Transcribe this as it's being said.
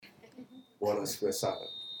Bwana asifiwe sana.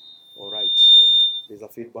 All right. There's a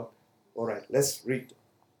feedback. All right. Let's read.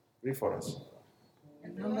 Read for us.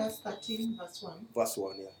 And Numbers 13, verse 1. Verse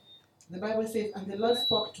 1, yeah. The Bible says, and the Lord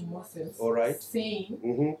spoke to Moses, All right.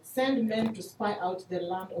 saying, send men to spy out the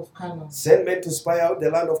land of Canaan, Send men to spy out the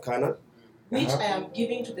land of Canaan, which I am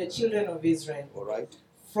giving to the children of Israel. All right.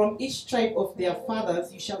 From each tribe of their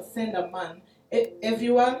fathers you shall send a man,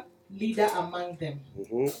 everyone leader among them.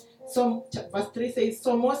 So verse 3 says,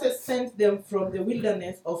 so Moses sent them from the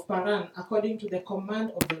wilderness of Paran according to the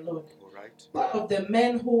command of the Lord. All right. Of the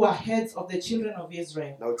men who were heads of the children of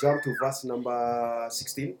Israel. Now jump to verse number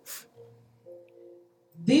 16.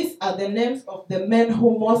 These are the names of the men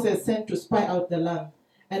whom Moses sent to spy out the land.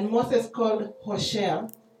 And Moses called Hoshea,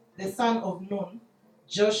 the son of Nun,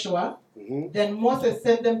 Joshua. Then Moses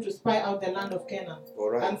sent them to spy out the land of Canaan,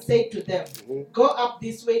 Right. and said to them, go up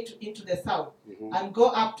this way into the south, and go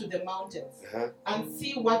up to the mountains, and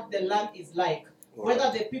see what the land is like,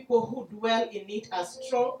 whether the people who dwell in it are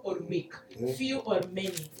strong or weak, few or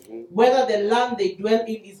many, whether the land they dwell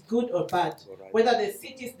in is good or bad, whether the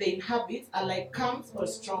cities they inhabit are like camps or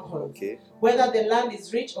strongholds, whether the land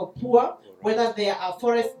is rich or poor, whether there are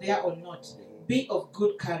forests there or not. Be of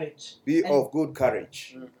good courage. Of good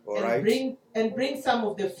courage. All right. Bring some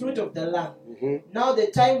of the fruit of the land. Now the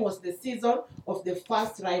time was the season of the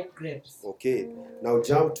first ripe grapes. Okay. Now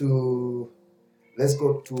jump to. Let's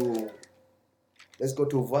go to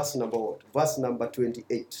verse number what? Verse number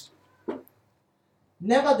 28.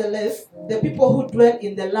 Nevertheless, the people who dwell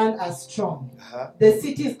in the land are strong. The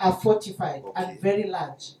cities are fortified and very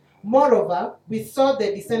large. Moreover, we saw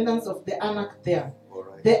the descendants of the Anak there.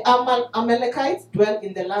 The Amalekites dwell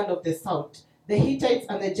in the land of the south. The Hittites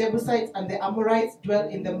and the Jebusites and the Amorites dwell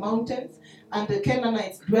in the mountains, and the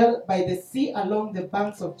Canaanites dwell by the sea along the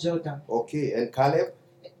banks of Jordan. Okay, and Caleb?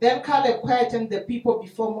 Then Caleb quietened the people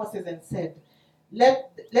before Moses and said,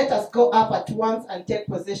 Let us go up at once and take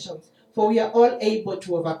possessions, for we are all able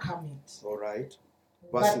to overcome it. All right.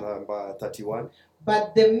 Verse number 31.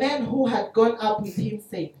 But the men who had gone up with him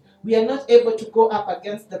said, we are not able to go up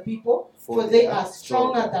against the people, for they are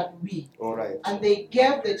stronger than we. All right. And they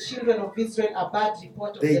gave the children of Israel a bad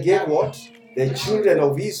report of the land. They gave what? The children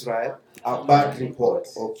of Israel a bad report.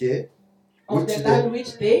 Okay. Of the land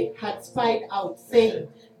which they had spied out, saying,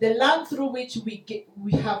 the land through which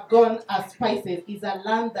we have gone as spices is a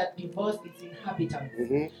land that devours its inhabitants.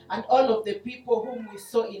 And all of the people whom we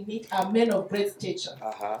saw in it are men of great stature.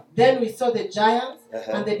 Then we saw the giants,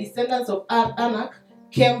 and the descendants of Anak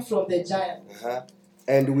came from the giants.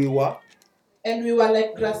 And we were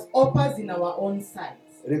like grasshoppers in our own sight.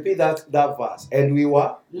 Repeat that verse. And we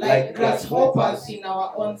were like grasshoppers in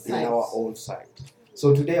our own sight.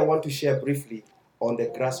 So today I want to share briefly on the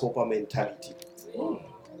grasshopper mentality.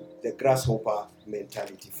 The grasshopper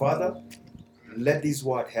mentality. Father, let this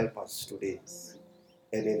word help us today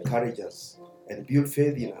and encourage us and build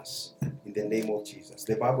faith in us in the name of Jesus.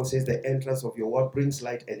 The Bible says the entrance of your word brings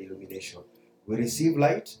light and illumination. We receive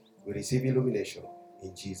light, we receive illumination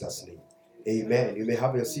in Jesus' name. Amen. You may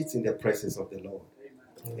have your seats in the presence of the Lord.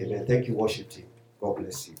 Amen. Thank you, worship team. God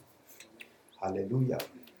bless you. Hallelujah.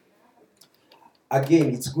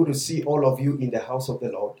 Again, it's good to see all of you in the house of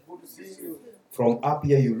the Lord. From up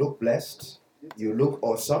here, you look blessed. You look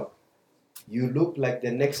awesome. You look like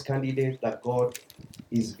the next candidate that God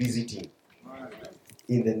is visiting.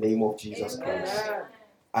 In the name of Jesus Christ.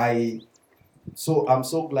 I'm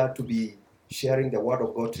so glad to be sharing the word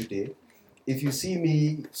of God today. If you see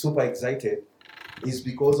me super excited, it's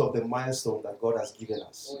because of the milestone that God has given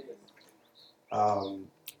us.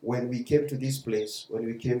 When we came to this place, when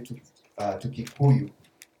we came to Kikuyu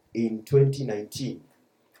in 2019,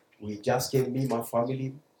 we just came, me, my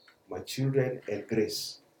family, my children, and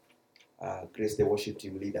Grace, the worship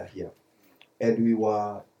team leader here. And we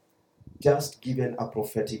were just given a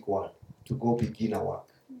prophetic word to go begin our work.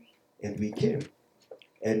 And we came.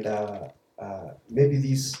 And maybe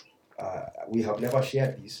this, we have never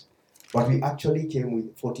shared this, but we actually came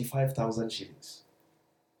with 45,000 shillings.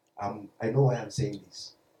 I know why I'm saying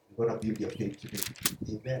this. I'm going to build your faith today.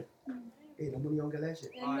 Amen. Hey,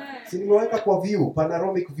 nimeweka kwa view,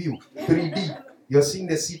 panoramic view, 3D. You're seeing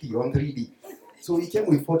the city on 3D. So we came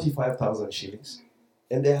with 45,000 shillings.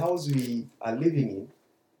 And the house we are living in,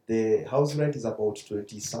 the house rent is about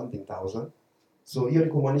 20-something thousand. So hiyo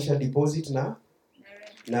ni kumaanisha deposit na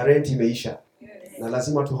rent imeisha. Na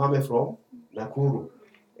lazima tuhame from Nakuru.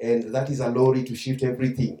 And that is a lorry to shift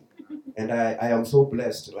everything. And I am so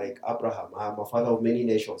blessed, like Abraham. I am a father of many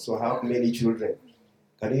nations, so I have many children.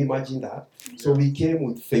 Can you imagine that? So we came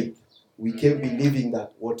with faith. We came believing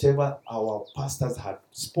that whatever our pastors had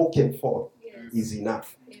spoken for is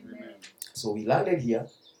enough. So we landed here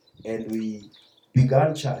and we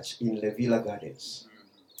began church in Le Villa Gardens.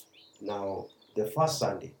 Now, the first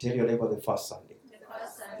Sunday, tell your neighbor the first Sunday.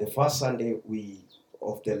 The first Sunday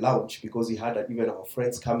of the launch, because we had even our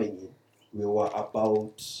friends coming in, we were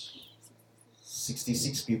about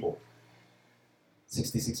 66 people.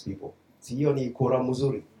 66 people. Siyo ni kora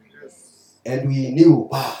muzuri. And we knew,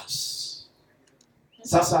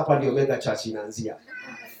 sasa hapa ndio mega church inaanzia.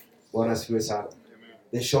 Bwana sifiwe sana.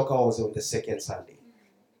 The shocker was on the second Sunday.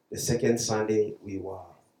 The second Sunday were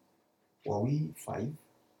we 5?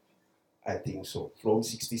 I think so. From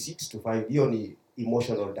 66 to 5, the only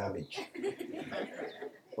emotional damage.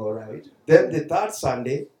 All right. Then the third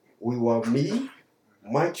Sunday, we were me,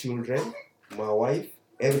 my children, my wife,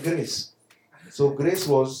 and Grace. So Grace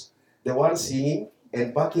was the one singing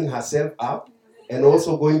and backing herself up and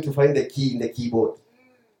also going to find the key in the keyboard.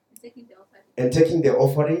 And taking the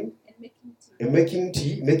offering. And making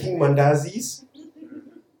tea, making mandazis.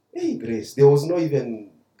 Hey, Grace, there was no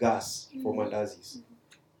even gas for mandazis.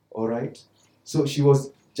 All right? So she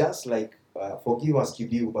was just like, forgive us,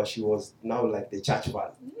 Kibiu, but she was now like the church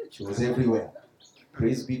van. She was everywhere.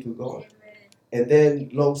 Praise be to God. And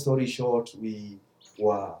then, long story short, we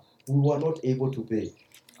were not able to pay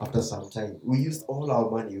after some time. We used all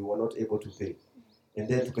our money, we were not able to pay. And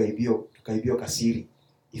then tukaibio kasiri.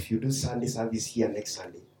 If you do Sunday service here next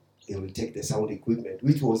Sunday, they will take the sound equipment,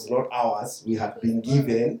 which was not ours. We had been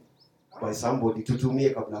given by somebody to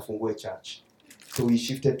tumie kabla fungue church. So we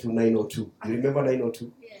shifted to 902. You remember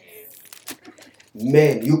 902? Yes.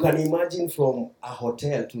 Man, you can imagine from a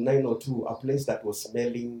hotel to 902, a place that was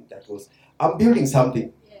smelling, I'm building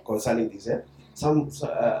something concerning this,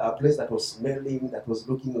 a place that was smelling, that was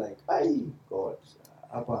looking like, God,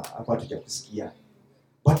 apa tujakusikia.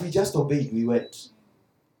 But we just obeyed, we went.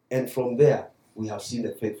 And from there, we have seen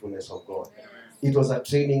the faithfulness of God. It was a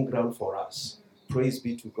training ground for us. Praise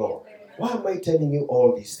be to God. Why am I telling you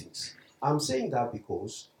all these things? I'm saying that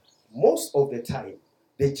because most of the time,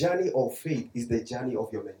 the journey of faith is the journey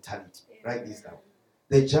of your mentality. Write this down.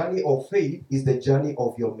 The journey of faith is the journey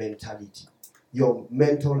of your mentality, your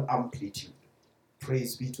mental amplitude.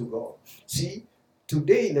 Praise be to God. See,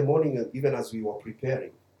 today in the morning, even as we were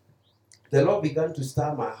preparing, the Lord began to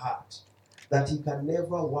stir my heart that He can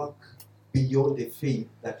never work beyond the faith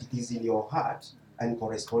that it is in your heart and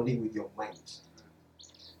corresponding with your mind.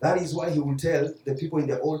 That is why He will tell the people in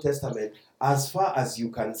the Old Testament, as far as you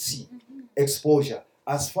can see, exposure,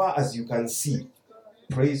 as far as you can see.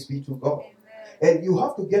 Praise be to God. And you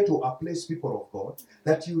have to get to a place, people of God,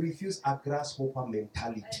 that you refuse a grasshopper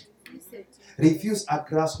mentality. Refuse a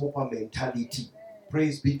grasshopper mentality.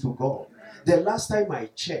 Praise be to God. The last time I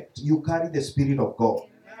checked, you carry the Spirit of God.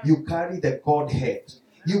 You carry the Godhead.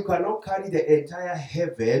 You cannot carry the entire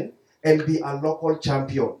heaven and be a local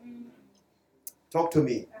champion. Talk to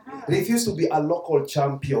me. Refuse to be a local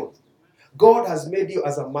champion. God has made you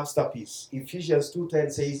as a masterpiece. Ephesians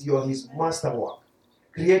 2:10 says you are His masterwork,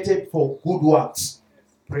 created for good works.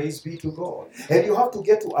 Praise be to God. And you have to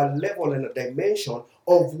get to a level and a dimension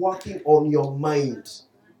of working on your mind.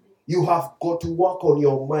 You have got to work on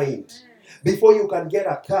your mind. Before you can get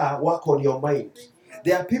a car, work on your mind.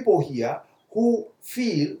 There are people here who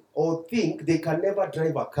feel or think they can never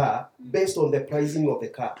drive a car based on the pricing of the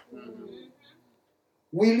car.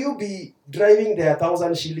 Will you be driving their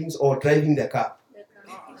 1,000 shillings or driving the car?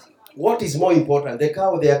 What is more important, the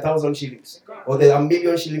car or their 1,000 shillings? Or the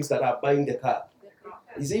 1,000,000 shillings that are buying the car?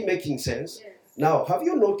 Is it making sense? Now, have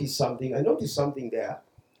you noticed something? I noticed something there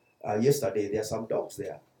yesterday. There are some dogs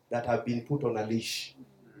there that have been put on a leash.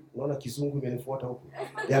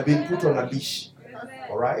 They have been put on a leash.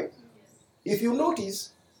 Alright? If you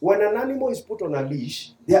notice, when an animal is put on a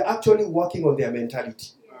leash, they are actually working on their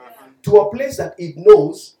mentality. To a place that it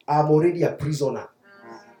knows, I'm already a prisoner.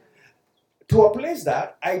 To a place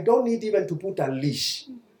that I don't need even to put a leash.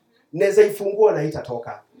 Neza ifungua na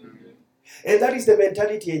itatoka. And that is the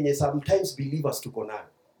mentality yenye sometimes believers tuko nayo.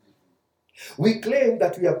 We claim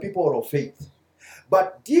that we are people of faith.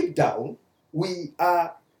 But deep down, we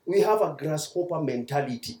have a grasshopper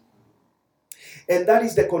mentality. And that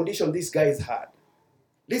is the condition these guys had.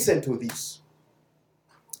 Listen to this.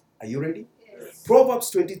 Are you ready? Yes.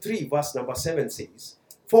 Proverbs 23 verse number 7 says,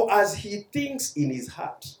 "For as he thinks in his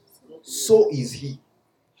heart, so is he."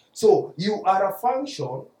 So you are a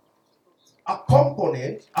function, a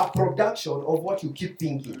component, a production of what you keep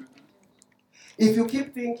thinking. If you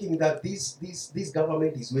keep thinking that this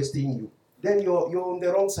government is wasting you, then you're on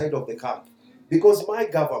the wrong side of the camp. Because my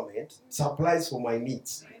government supplies for my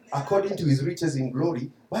needs according to His riches in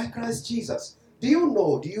glory by Christ Jesus. Do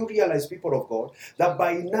you realize, people of God, that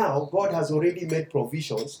by now God has already made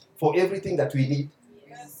provisions for everything that we need?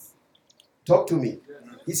 Yes. Talk to me.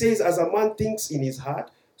 He says, as a man thinks in his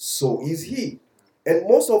heart, so is he. And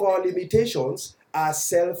most of our limitations are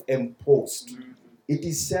self-imposed. It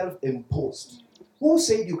is self-imposed. Who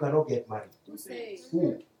said you cannot get married? Who says?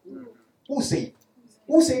 Who? Who said?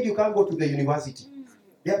 Who said you can't go to the university?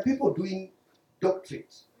 There are people doing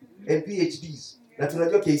doctorates and PhDs. Na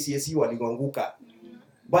tunajua KCSE walianguka.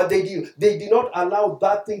 But they did not allow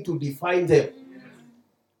that thing to define them.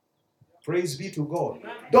 Praise be to God.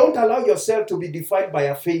 Don't allow yourself to be defined by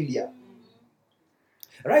a failure.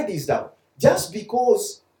 Write this down. Just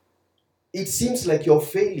because it seems like you're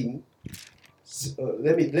failing,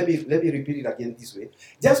 let me repeat it again this way.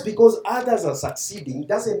 Just because others are succeeding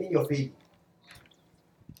doesn't mean you're failing.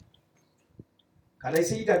 Can I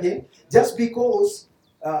say it again? Just because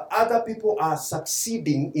other people are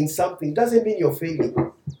succeeding in something doesn't mean you're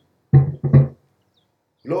failing.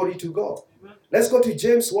 Glory to God. Let's go to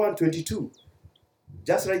James 1:22.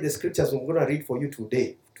 Just write the scriptures I'm going to read for you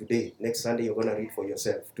today. Next Sunday, you're going to read for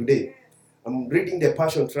yourself. Today, I'm reading the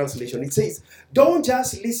Passion Translation. It says, don't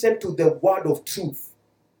just listen to the word of truth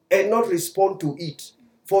and not respond to it,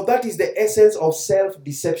 for that is the essence of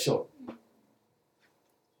self-deception.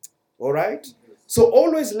 All right? So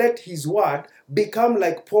always let his word become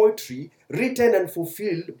like poetry, written and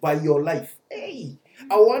fulfilled by your life. Hey,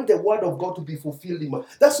 I want the word of God to be fulfilled in my...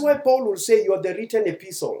 That's why Paul will say you are the written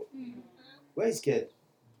epistle. Where is Ken?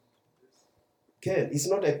 Ken, it's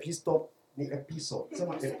not epistle. Epistle.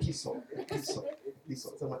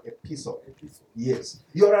 Epistle. Yes.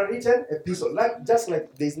 You're a written epistle. Just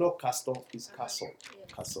like there's no castle, it's castle.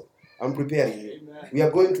 Castle. I'm preparing you. We are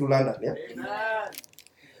going to London. Yeah? Amen.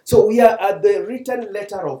 So we are at the written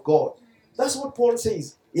letter of God. That's what Paul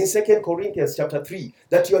says in 2 Corinthians chapter 3,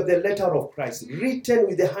 that you are the letter of Christ, written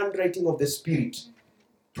with the handwriting of the Spirit.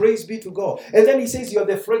 Praise be to God. And then he says you are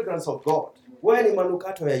the fragrance of God. Where ni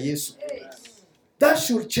manukato ya Yesu. That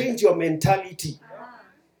should change your mentality.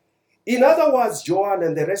 In other words, Joanne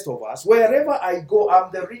and the rest of us, wherever I go,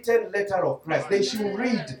 I'm the written letter of Christ. They should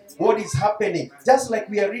read what is happening. Just like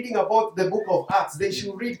we are reading about the book of Acts, they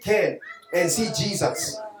should read Ken and see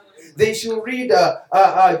Jesus. They should read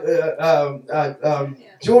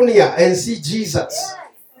Junior and see Jesus.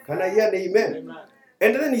 Can I hear an amen?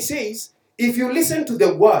 And then he says, if you listen to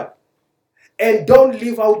the word and don't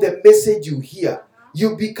leave out the message you hear,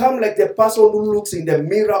 you become like the person who looks in the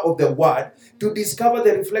mirror of the word to discover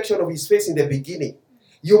the reflection of his face in the beginning.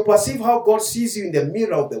 You perceive how God sees you in the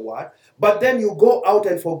mirror of the word, but then you go out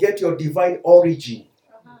and forget your divine origin.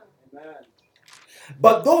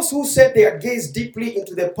 But those who set their gaze deeply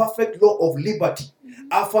into the perfect law of liberty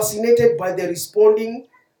are fascinated by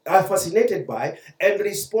and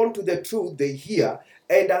respond to the truth they hear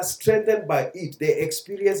and are strengthened by it. They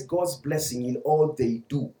experience God's blessing in all they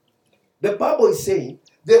do. The Bible is saying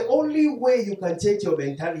the only way you can change your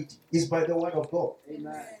mentality is by the word of God.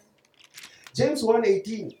 Amen. James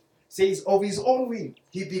 1:18 says, of his own will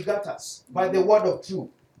he begat us by the word of truth,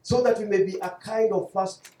 so that we may be a kind of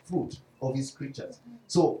first fruit of his creatures.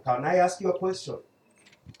 So, can I ask you a question?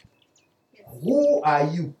 Yes. Who are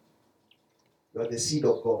you? You are the seed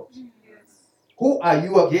of God. Yes. Who are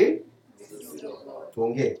you again? The seed of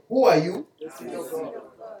God. Who are you? The seed of God.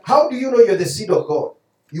 How do you know you're the seed of God?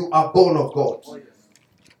 You are born of God.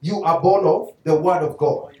 You are born of the word of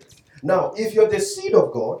God. Now, if you're the seed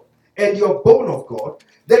of God and you're born of God,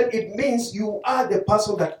 then it means you are the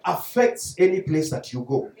person that affects any place that you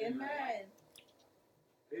go. Amen.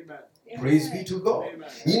 Praise be to God. Amen.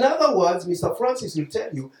 In other words, Mr. Francis will tell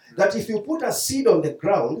you that if you put a seed on the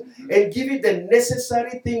ground and give it the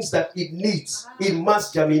necessary things that it needs, it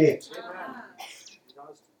must germinate.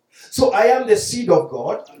 So I am the seed of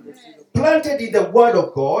God, planted in the word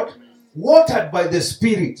of God, watered by the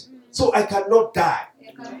Spirit, so I cannot die.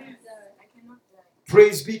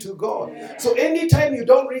 Praise be to God. So anytime you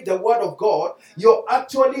don't read the word of God, you're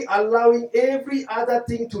actually allowing every other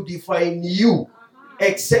thing to define you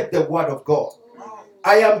except the word of God.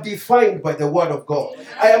 I am defined by the word of God.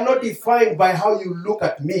 I am not defined by how you look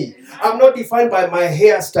at me. I'm not defined by my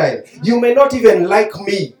hairstyle. You may not even like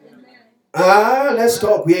me. Let's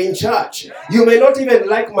talk. We're in church. You may not even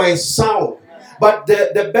like my sound. But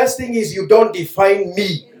the best thing is you don't define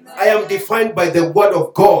me. I am defined by the word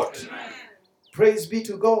of God. Praise be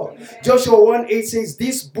to God. Joshua 1:8 says,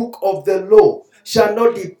 this book of the law shall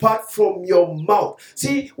not depart from your mouth.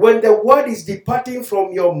 See, when the word is departing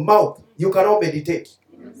from your mouth, you cannot meditate.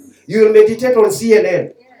 You will meditate on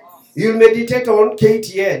CNN. You will meditate on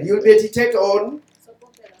KTN. You will meditate on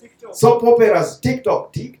soap operas.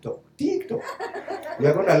 TikTok. TikTok. We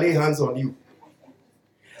are going to lay hands on you.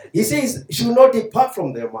 He says, should not depart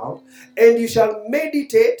from their mouth, and you shall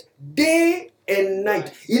meditate day and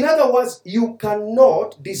night. In other words, you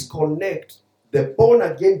cannot disconnect the born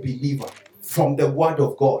again believer from the word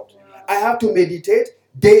of God. I have to meditate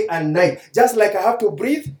day and night, just like I have to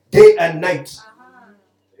breathe day and night.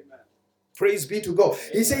 Praise be to God.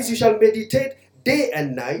 He says, you shall meditate day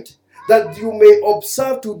and night, that you may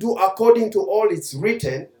observe to do according to all it's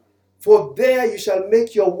written, for there you shall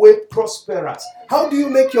make your way prosperous. How do you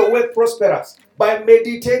make your way prosperous? By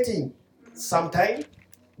meditating. Sometime,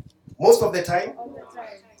 most of the time,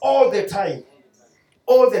 all the time,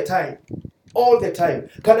 all the time, all the time.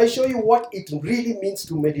 Can I show you what it really means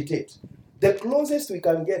to meditate? The closest we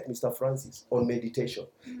can get, Mr. Francis, on meditation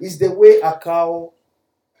is the way a cow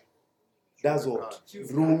does what?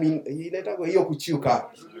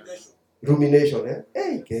 Rumination, eh?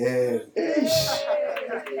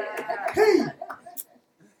 Hey.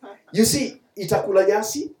 You see, itakula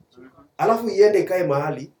nyasi, alafu iende ikae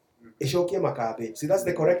mahali, ishokie makabe. See, that's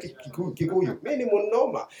the correct Kikuyu. Mimi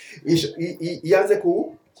monoma. Ianze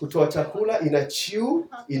kutoa chakula, inachew,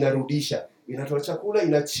 inarudisha. Inatoa chakula,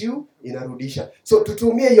 inachew, inarudisha. So,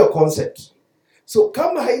 tutumie hiyo concept. So,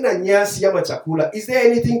 kama haina nyasi ama chakula, is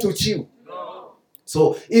there anything to chew? No.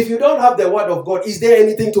 So, if you don't have the word of God, is there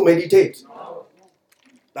anything to meditate? No.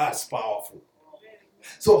 That's powerful.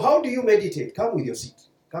 So, how do you meditate? Come with your seat.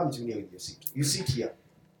 Come, Junior, with your seat. You sit here.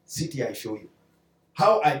 Sit here, I show you.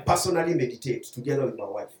 How I personally meditate together with my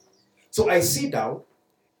wife. So, I sit down,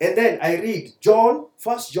 and then I read 1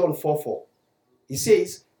 John 4:4. He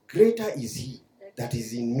says, greater is he that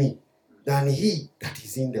is in me than he that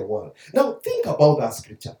is in the world. Now, think about that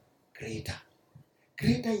scripture. Greater.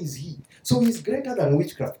 Greater is he. So, he's greater than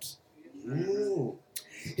witchcraft.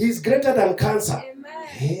 He's greater than cancer.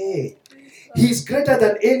 Hey. He's greater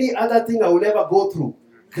than any other thing I will ever go through.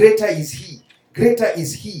 Greater is he. Greater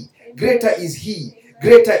is he. Greater is he.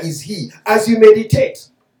 Greater is he. As you meditate,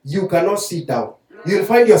 you cannot sit down. You'll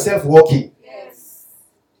find yourself walking. Yes.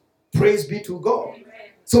 Praise be to God.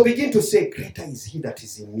 So begin to say, greater is he that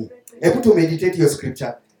is in me. Able to meditate your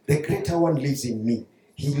scripture. The greater one lives in me.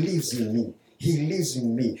 He lives in me. He lives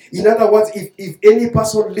in me. In other words, if any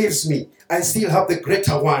person leaves me, I still have the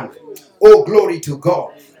greater one. Oh, glory to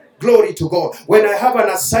God. Glory to God. When I have an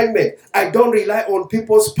assignment, I don't rely on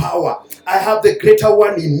people's power. I have the greater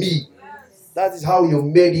one in me. That is how you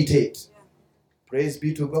meditate. Praise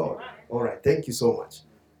be to God. All right. Thank you so much.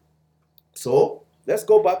 So, let's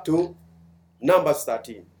go back to Numbers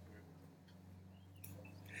 13.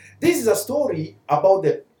 This is a story about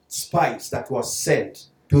the spies that were sent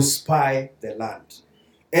to spy the land.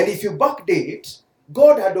 And if you backdate,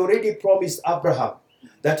 God had already promised Abraham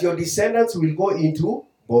that your descendants will go into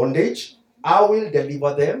bondage. I will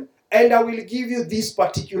deliver them, and I will give you this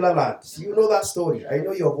particular land. You know that story. I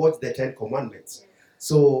know you have watched the 10 Commandments.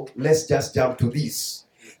 So let's just jump to this.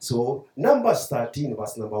 So Numbers 13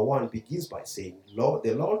 verse number 1 begins by saying,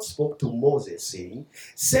 the Lord spoke to Moses saying,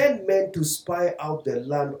 send men to spy out the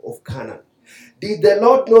land of Canaan. Did the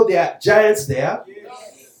Lord know there are giants there?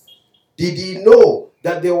 Yes. Did he know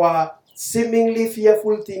that there were seemingly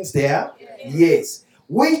fearful things there? Yes.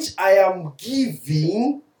 Which I am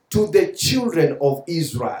giving to the children of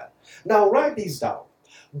Israel. Now write this down.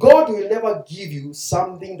 God will never give you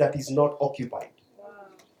something that is not occupied.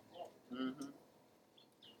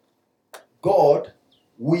 God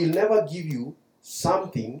will never give you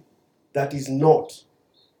something that is not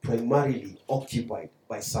primarily occupied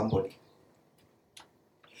by somebody.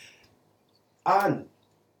 And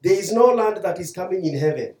there is no land that is coming in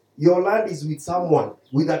heaven. Your land is with someone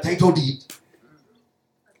with a title deed.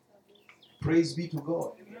 Praise be to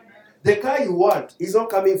God. The car you want is not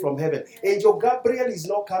coming from heaven. Angel Gabriel is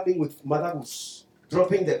not coming with Madagus,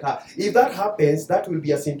 dropping the car. If that happens, that will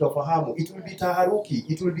be a Sintofahamu. It will be Taharuki.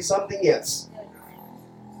 It will be something else.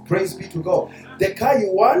 Praise be to God. The car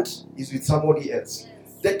you want is with somebody else.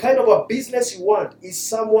 The kind of a business you want is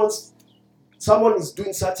someone is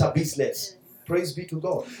doing such a business. Praise be to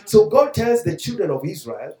God. So God tells the children of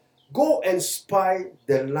Israel, go and spy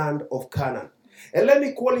the land of Canaan. And let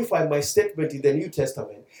me qualify my statement in the New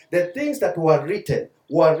Testament. The things that were written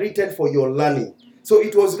for your learning. So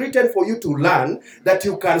it was written for you to learn that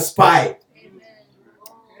you can spy. Amen.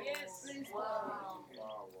 Yes.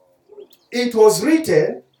 It was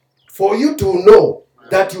written for you to know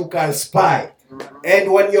that you can spy.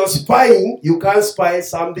 And when you're spying, you can't spy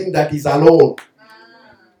something that is alone.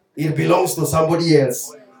 It belongs to somebody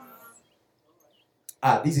else.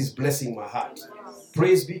 This is blessing my heart.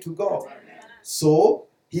 Praise be to God. So,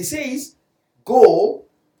 he says, go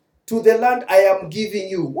to the land I am giving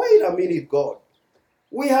you. Wait a minute, God.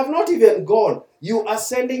 We have not even gone. You are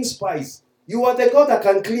sending spies. You are the God that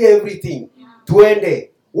can clear everything.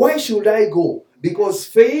 Twende. Why should I go? Because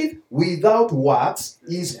faith without works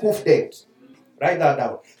is dead. Write that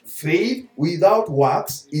down. Faith without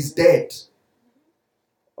works is dead.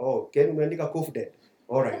 Oh, can we make a dead?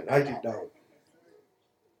 All right, write it down.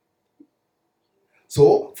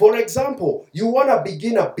 So, for example, you want to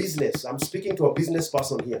begin a business. I'm speaking to a business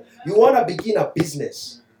person here. You want to begin a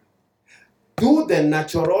business. Do the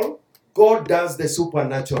natural. God does the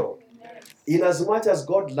supernatural. In as much as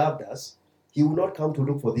God loved us, He will not come to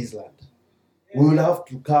look for this land. We will have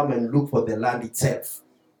to come and look for the land itself.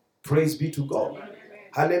 Praise be to God.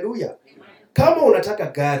 Hallelujah. Kama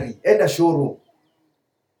unataka gari, enda showroom.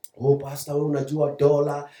 Oh, pastor, unajua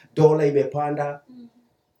dola imepanda.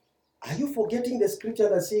 Are you forgetting the scripture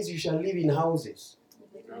that says you shall live in houses?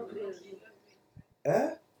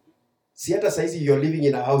 Si hata saizi you're living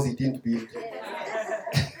in a house you didn't build.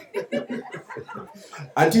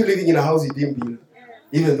 Aren't you living in a house you didn't build?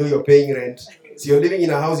 Even though you're paying rent. So you're living in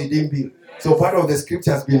a house you didn't build. So part of the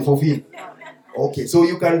scripture has been fulfilled. Okay, so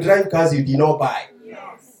you can drive cars you did not buy.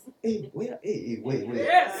 Yes. Hey, wait.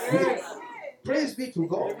 Yes. Praise be to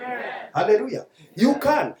God. Amen. Hallelujah. You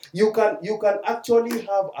can actually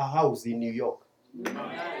have a house in New York.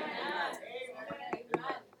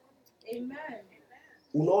 Amen.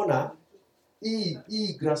 Unaona,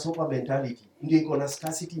 hii grasshopper mentality ndio iko na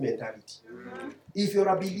scarcity mentality. If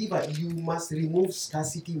you're a believer, you must remove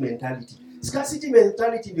scarcity mentality. Scarcity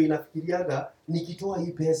mentality ndio inafikiriaga nikitoa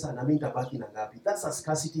hii pesa na mimi nitabaki na ngapi. That's a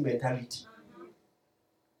scarcity mentality.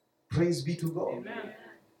 Praise be to God. Amen.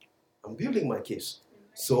 I'm building my case.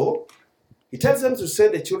 So, He tells them to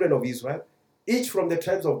send the children of Israel, each from the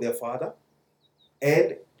tribes of their father,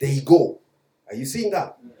 and they go. Are you seeing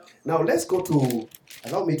that? Now, let's go to,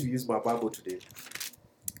 allow me to use my Bible today.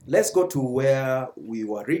 Let's go to where we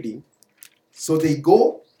were reading. So they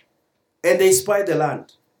go, and they spy the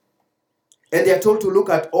land. And they are told to look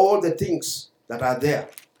at all the things that are there.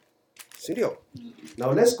 Serious?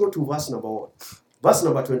 Now, let's go to verse number 1. Verse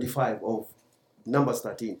number 25 of Numbers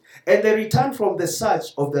 13. And they returned from the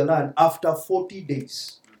search of the land after 40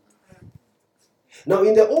 days. Now,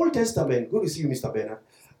 in the Old Testament, good to see you, Mr. Bernard.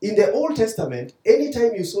 In the Old Testament,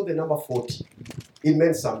 anytime you saw the number 40, it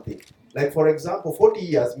meant something. Like, for example, 40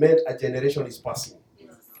 years meant a generation is passing.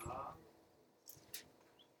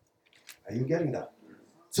 Are you getting that?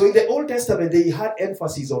 So in the Old Testament, they had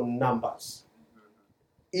emphasis on numbers.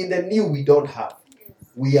 In the New, we don't have.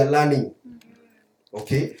 We are learning.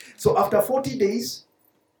 Okay? So after 40 days,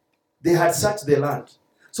 they had searched the land.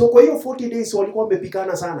 So kwa hiyo 40 days walikuwa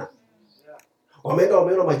wamepikana sana.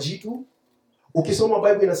 Wameenda majitu. Ukisoma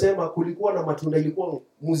Bible inasema kulikuwa na matunda ilikuwa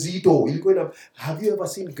mzito. Have you ever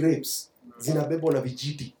seen grapes? Zinabebwa na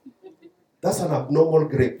vijiti. That's an abnormal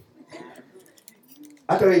grape.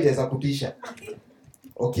 Hata wewe itaweza kutisha.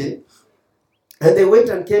 Okay? And they went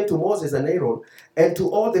and came to Moses and Aaron and to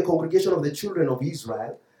all the congregation of the children of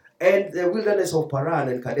Israel and the wilderness of Paran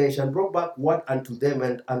and Kadesh, and brought back word unto them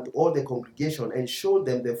and unto all the congregation, and showed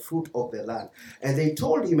them the fruit of the land. And they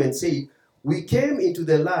told him and said, we came into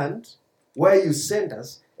the land where you sent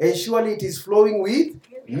us, and surely it is flowing with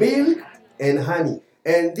milk and honey.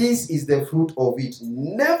 And this is the fruit of it.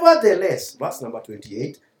 Nevertheless, verse number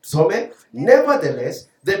 28, nevertheless,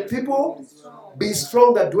 the people be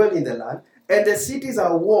strong that dwell in the land, and the cities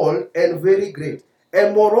are walled and very great.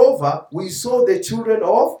 And moreover, we saw the children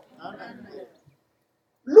of...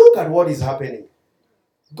 Look at what is happening.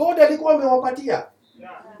 God alikuwa amewapatia.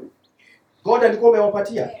 God alikuwa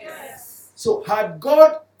amewapatia. So had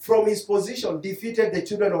God from his position defeated the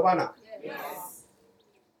children of Anna? Yes.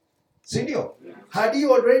 Sindio? Had he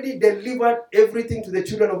already delivered everything to the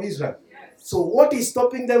children of Israel? Yes. So what is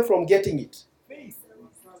stopping them from getting it? Faith.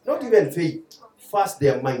 Not even faith. First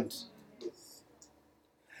their mind.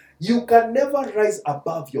 You can never rise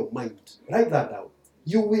above your mind. Write that down.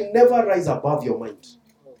 You will never rise above your mind.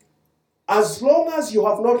 As long as you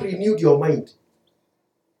have not renewed your mind,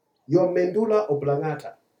 your medulla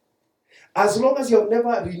oblongata, as long as you have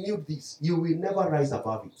never renewed this, you will never rise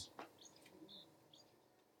above it.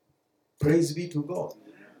 Praise be to God.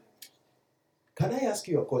 Can I ask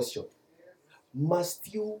you a question?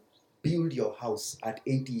 Must you build your house at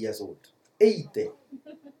 80 years old? 80.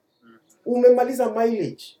 Umemaliza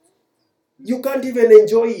mileage. You can't even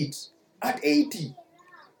enjoy it at 80.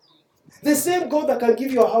 The same God that can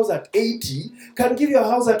give you a house at 80 can give you a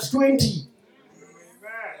house at 20.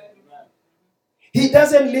 He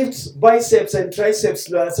doesn't lift biceps and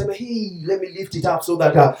triceps and say, hey, let me lift it up so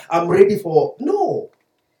that I'm ready for... No.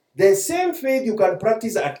 The same faith you can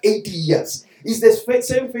practice at 80 years is the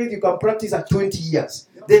same faith you can practice at 20 years.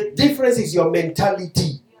 The difference is your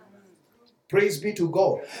mentality. Praise be to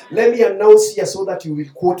God. Let me announce here so that you will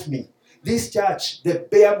quote me. This church, the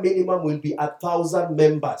bare minimum will be 1,000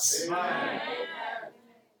 members. Amen.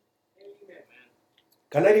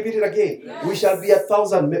 Can I repeat it again? Yes. We shall be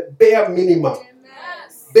 1,000 bare minimum.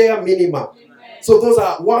 Yes. Bare minimum. Amen. So those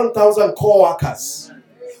are 1,000 co-workers,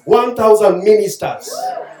 1,000 ministers.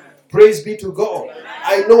 Praise be to God.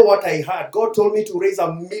 I know what I heard. God told me to raise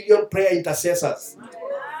 1 million prayer intercessors.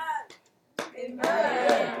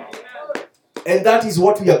 Amen. And that is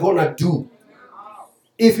what we are going to do.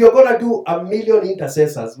 If you're going to do 1 million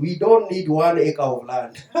intercessors, we don't need 1 acre of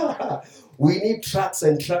land. We need tracts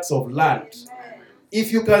and tracts of land.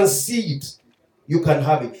 If you can see it, you can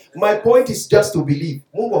have it. My point is just to believe.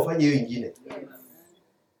 Mungu afanye hiyo ingine.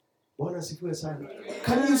 Bwana sifiwe sana.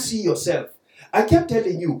 Can you see yourself? I kept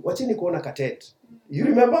telling you, wacheni kuona ka tent. You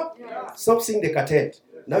remember? Stop seeing the tent.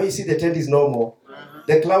 Now you see the tent is no more.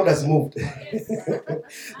 The cloud has moved.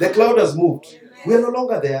 The cloud has moved. We are no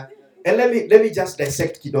longer there. And let me just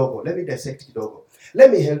dissect kidogo. Let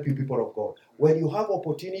me help you, people of God. When you have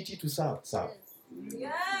opportunity to serve.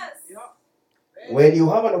 Yes. When you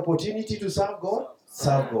have an opportunity to serve God,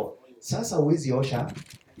 serve God. Sasa huwezi osha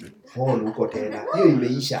hall huko tena.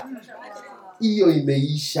 Hiyo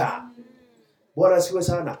imeisha. Bwana siwe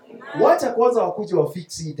sana. Wacha kwanza wakuje wa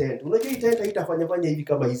fix hii tent. Unajua hii tent haitafanya hivi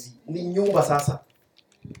kama hizi. Ni nyumba sasa.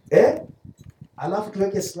 Alafu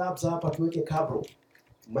tuweke slabs hapa, tuweke cabro.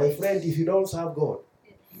 My friend, if you don't serve God,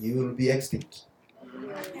 you will be extinct.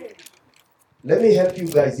 Let me help you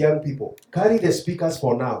guys, young people. Carry the speakers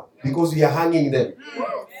for now because we are hanging them.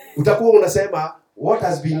 Utakuwa unasema, what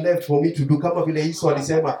has been left for me to do? Kama vile Yesu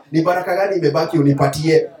alisema, ni baraka gani imebaki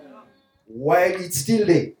unipatie? While it's still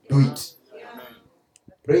there, do it.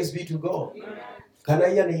 Praise be to God. Can I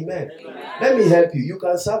hear an amen? Let me help you. You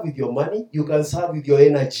can serve with your money. You can serve with your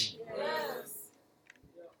energy.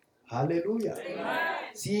 Hallelujah.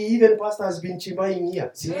 See, even pastor has been chimbaing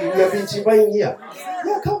here. See, we have been chimbaing here.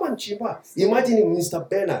 Yeah, come on, chimba. Imagine Mr.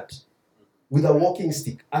 Bernard with a walking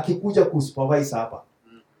stick. Akikuja kusupervise hapa.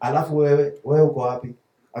 Alafu wewe uko wapi?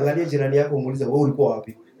 Angalia jirani yako muulize wewe ulikuwa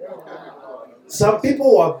wapi? Some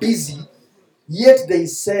people were busy, yet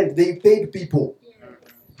they paid people.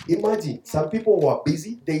 Imagine, some people were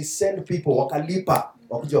busy, they sent people, wakalipa,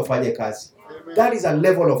 wakuja wafanye kazi. That is a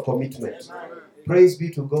level of commitment. Praise be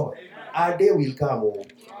to God. Our day will come. Oh.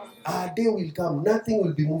 Our day will come. Nothing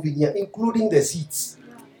will be moving here, including the seats.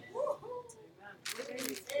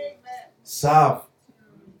 Serve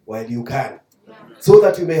while you can. So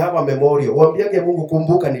that you may have a memorial. Waambiage Mungu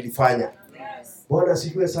kumbuka nilifanya. Bwana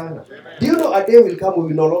sifiwe sana. Do you know a day will come we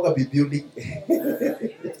will no longer be building?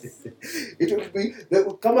 It will be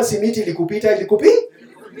kama simiti ilikupita.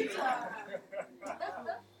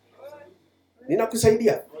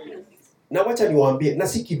 Ninakusaidia. Na wacha niwaambie na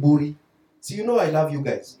si kiburi. See, you know I love you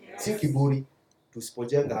guys. Si kiburi.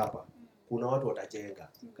 Tusipojenga hapa kuna watu watajenga.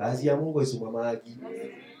 Kazi ya Mungu isimamagi.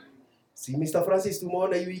 See Mr. Francis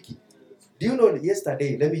tumeona hii wiki. Do you know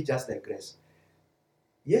yesterday, let me just digress.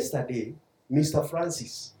 Yesterday Mr.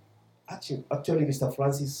 Francis actually Mr.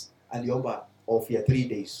 Francis aliomba off ya 3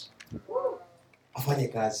 days. Afanye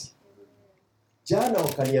kazi. Jana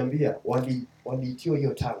wakaniambia waliitio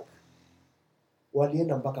hiyo tank.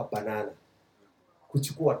 Walienda mpaka Banana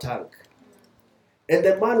kuchukua tank. And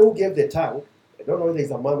the man who gave the tank, I don't know whether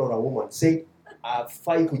he's a man or a woman, said,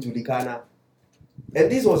 "Afai kujulikana." And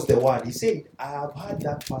this was the word. He said, "I have heard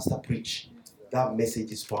that pastor preach. That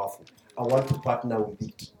message is powerful. I want to partner with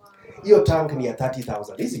it." Your tank near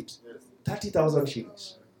 30,000, is it? 30,000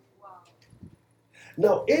 shillings.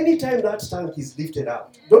 Now, anytime that tank is lifted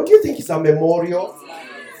up, don't you think it's a memorial?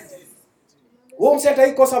 Womseta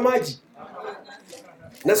ikosa maji.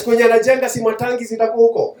 Na siku yenye anajenga si matangi zitakuwa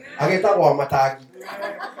huko. Angetaka wa matagi.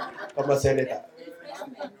 Kama senator.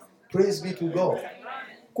 Praise be to God.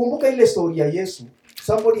 Kumbuka ile story ya Yesu.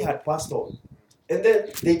 Somebody had passed on. And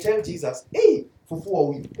then they tell Jesus, "Hey, fufua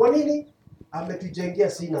huyu." Kwa nini? Ametujengea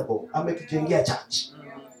synagogue, ametujengea church.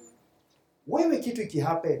 Wewe kitu iki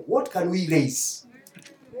happen, what can we raise?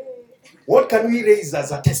 What can we raise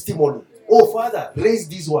as a testimony? Oh Father, raise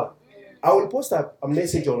this one. I will post a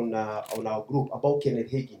message on our group about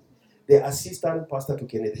Kenneth Hagin, the assistant pastor to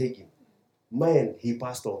Kenneth Hagin. Man, he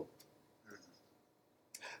passed on.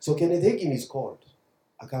 So Kenneth Hagin is called.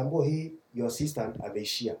 Akaambiwa, "Hey, your assistant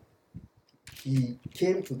ameishia." He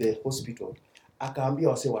came to the hospital. Akaambia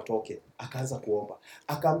wase watoke. Akaanza kuomba.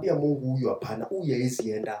 Akaambia Mungu huyu hapana, huyu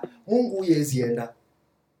hawezi enda. Mungu huyu hawezi enda.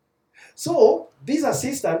 So this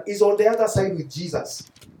assistant is on the other side with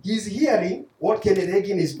Jesus. He's hearing what Kenneth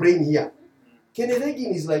Hagin is praying here. Kenneth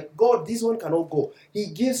Hagin is like, God, this one cannot go. He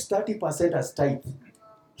gives 30% as tithe.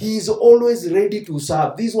 He is always ready to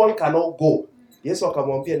serve. This one cannot go. Yesu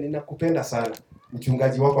akamwambia, ninakupenda sana.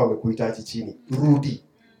 Mchungaji wako amekuhitaji chini. Rudi.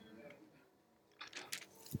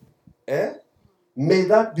 May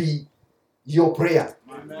that be your prayer.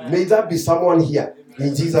 Amen. May that be someone here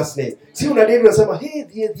in Jesus' name. Si unadai unasema, hey,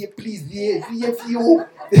 dear, please, dear, you.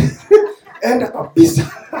 Enda kabisa.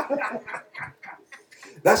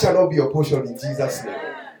 That shall not be your portion in Jesus' name.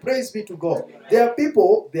 Praise be to God. There are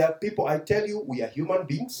people, I tell you, we are human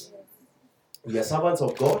beings. We are servants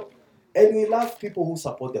of God. And we love people who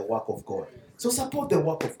support the work of God. So support the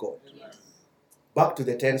work of God. Back to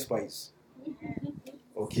the 10 spies.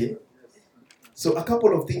 Okay? So a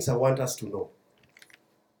couple of things I want us to know.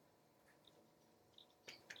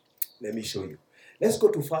 Let me show you. Let's go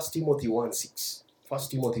to 1 Timothy 1:6. 1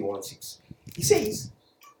 Timothy 1:6. He says,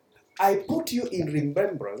 I put you in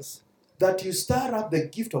remembrance that you stir up the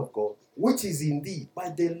gift of God, which is in thee, by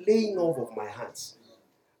the laying off of my hands.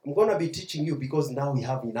 I'm going to be teaching you, because now we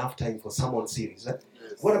have enough time for sermon series. I'm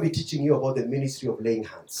going to be teaching you about the ministry of laying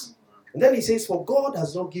hands. And then he says, for God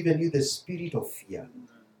has not given you the spirit of fear,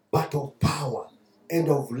 but of power and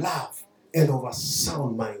of love and of a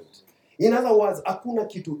sound mind. In other words, hakuna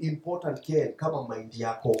kitu important Ken kama mind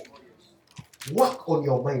yako. Work on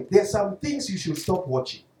your mind. There are some things you should stop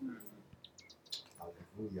watching.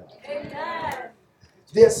 Hallelujah. Amen.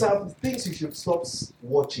 There are some things you should stop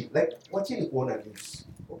watching. Like watching kuona news.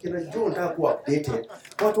 Okay, na juu unataka kuwa updated.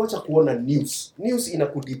 Watu wacha kuona news. News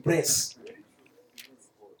inakudepress.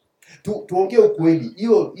 Tuongee ukweli.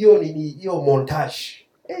 Hiyo montage.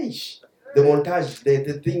 Eish. The montage,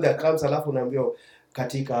 the thing that comes alafu unaambiwa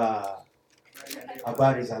katika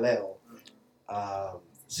habari za leo.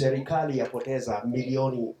 Serikali yapoteza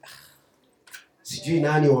milioni, sijui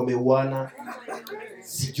nani wameuana,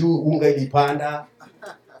 sijui unga ilipanda.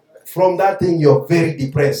 From that thing you're very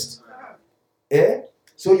depressed.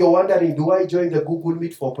 So you're wondering, do I join the Google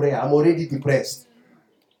Meet for prayer? I'm already depressed.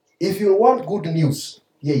 If you want good news,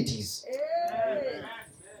 here it is.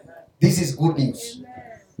 This is good news.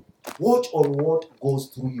 Watch on what goes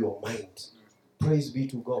through your mind. Praise be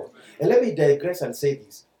to God. And let me digress and say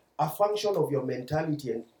this. A function of your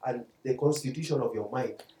mentality and the constitution of your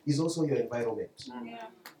mind is also your environment.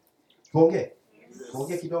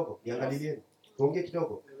 Tuongee kidogo. Niangalieni. Tuongee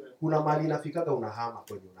kidogo. Kuna mahali nafikaga unahama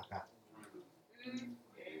kwenye unakaa.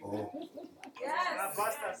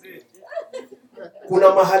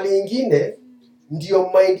 Kuna mahali ingine ndio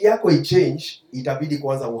mind yako ichange, itabidi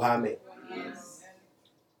kwanza uhame.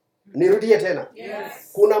 Nirudie tena.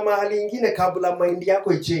 Kuna mahali ingine kabla mind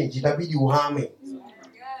yako ichange, itabidi uhame.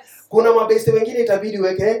 Kuna mabeste wengine itabidi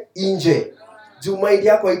weke nje. Juu mind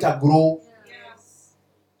yako ita grow.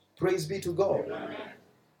 Praise be to God.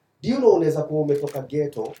 Do you know unaweza kuwa umetoka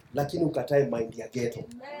ghetto lakini ukatae mind ya ghetto?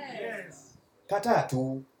 Kataa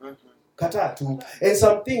tu. And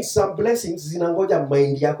some things, some blessings zinangoja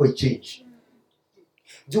mind yako ichange.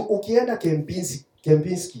 Juu ukienda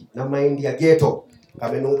Kempinski na mind ya ghetto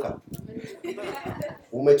kamenuka.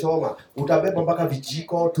 Umechoma, utabeba mpaka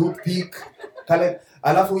vijiko, toothpick, kale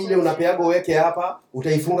alafu ile unapeago weke hapa,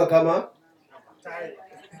 utaifunga kama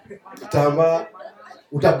kitambaa,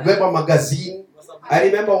 utabeba magazine. I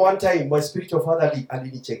remember one time my spiritual father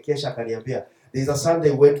alinichekesha akaniambia, there's a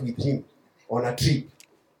Sunday went with him on a trip.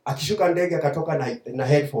 Akishuka ndege akatoka na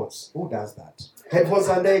headphones. Who does that? Headphones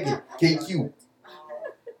za ndege, KQ.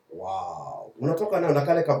 Wow. Unatoka na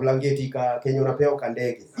kale ka blanketi kenye unapewa ka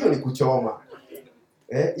ndege. Hiyo ni kuchoma.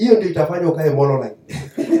 Hiyo ndio itafanya ukae monoline.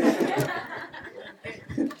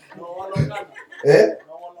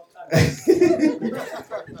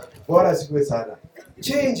 Bora siku sana.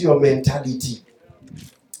 Change your mentality.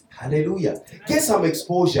 Hallelujah. Get some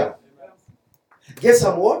exposure. Get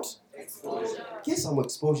some what? Exposure. Get some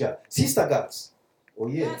exposure. Sister girls. Oh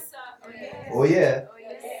yeah. Yes, sir. Oh yeah.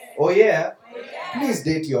 Oh yeah. Please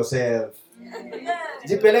date yourself.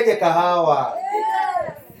 Jipeleke kahawa.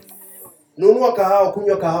 Nunua kahawa,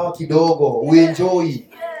 kunywa kahawa kidogo, uenjoy.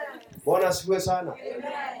 Bwana asifiwe sana.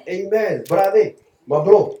 Amen. Brother,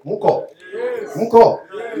 mabro, mko.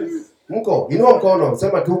 Inua mkono,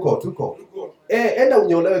 sema tuko. Enda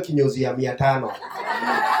unyolewe kinyozi ya 500.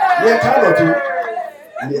 500 tu.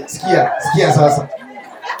 Sikia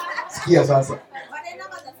sasa.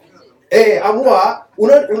 Amua,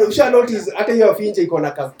 unasha notice hata hiyo finje iko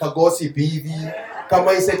na kagossip hivi.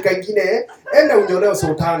 Kama iset kingine, enda unyolewe so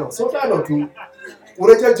 5 tu.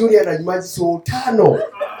 Unajua junior na jimaji so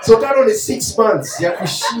 5 ni 6 months ya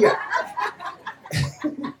kushia.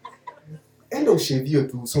 ushevio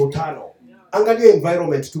tu so 5. Angalia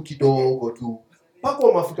environment tu kidogo tu.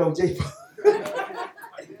 Pako mafuta ujaipa.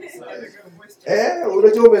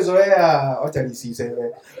 Unajua umezoea acha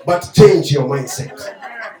nisiseme, but change your mindset.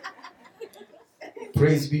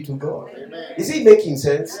 Praise be to God. Is it making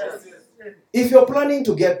sense? If you're planning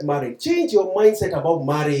to get married, change your mindset about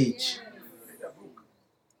marriage.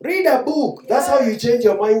 Read a book. That's how you change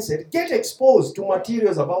your mindset. Get exposed to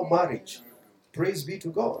materials about marriage. Praise be to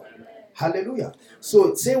God. Hallelujah.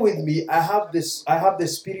 So say with me, I have the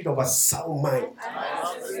spirit of a sound mind.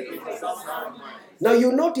 Now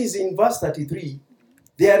you notice in verse 33,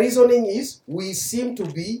 their reasoning is, we seem to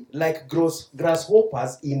be like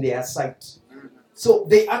grasshoppers in their sight. So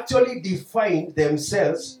they actually define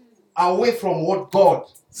themselves away from what God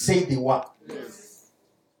said they were.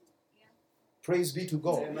 Praise be to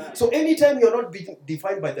God. Amen. So anytime you're not being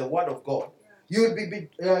defined by the word of God, you will be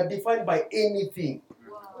defined by anything.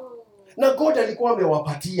 Na God alikuwa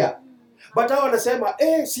amewapatia. But hao wanasema,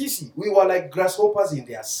 sisi, we were like grasshoppers in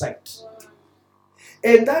their sight.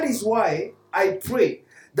 And that is why I pray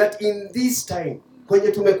that in this time,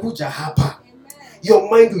 kwenye tumekuja hapa, your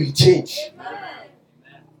mind will change.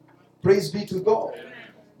 Praise be to God.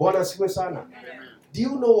 Bwana asifiwe sana. Do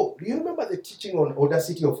you remember the teaching on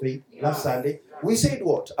audacity of faith last Sunday? We said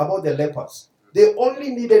what? About the lepers. They only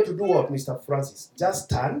needed to do what, Mr. Francis? Just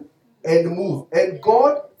turn and move. And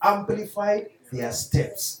God amplified their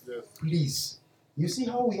steps. Yes. Please. You see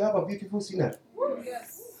how we have a beautiful scenery?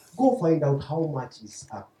 Yes. Go find out how much is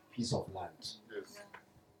a piece of land. Yes.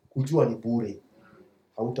 Kujua ni bure.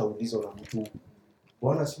 Hautaulizwa na mtu.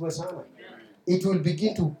 Bwana asifiwe sana. It will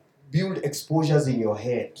begin to build exposures in your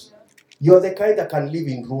head. You're the kind that can live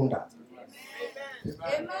in Runda.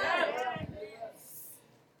 Amen.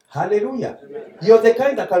 Hallelujah. Amen. You're the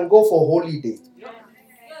kind that can go for holiday.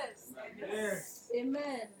 Yes.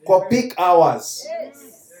 Amen. For peak hours.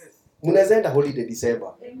 Yes. Mnaweza enda holiday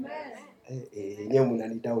December. Amen. Nyewe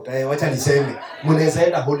mnanidoubt. Wacha niseme. Mnaweza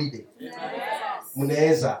enda holiday.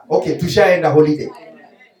 Mnaweza. Okay, tushaenda holiday.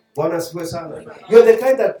 Bwana asifiwe sana. You're the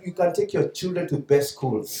kind that you can take your children to best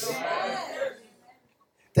schools.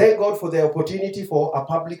 Thank God for the opportunity for a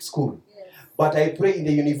public school. Yes. But I pray in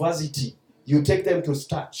the university, you take them to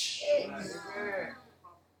Stach.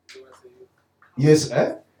 Yes,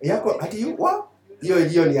 Yako, ati you what?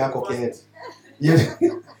 Hiyo ni yako Kenneth.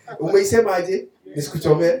 Umeisema aje?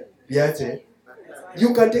 Nisikuchome, biache.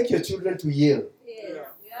 You can take your children to Yale.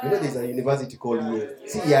 You know there's a university called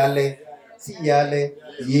Yale. Si Yale,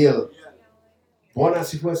 Yale. Bwana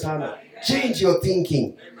asifiwe sana. Change your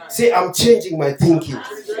thinking. Say, I'm changing my thinking.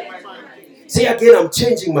 Say again, I'm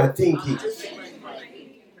changing my thinking.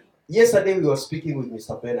 Yesterday we were speaking with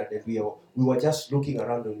Mr. Bernard and we were just looking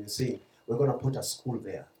around and saying, we're going to put a school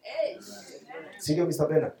there. Senior Mr.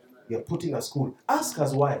 Bernard, we are putting a school. Ask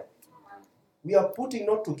us why. We are putting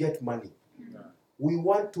not to get money. We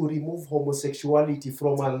want to remove homosexuality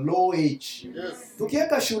from a low age. Yes.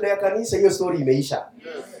 Tukiweka shule ya kanisa, hiyo story imeisha.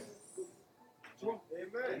 Yes.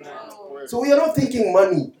 So we are not thinking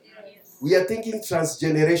money. We are thinking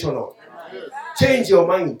transgenerational. Change your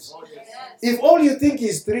mind. If all you think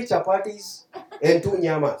is 3 chapatis and 2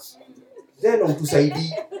 nyamas, then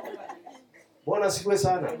umtusaidii. Bwana asifiwe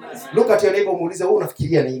sana. Look at your neighbor, muulize wewe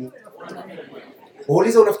unafikiria nini?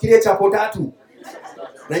 Uulize unafikiria chapo 3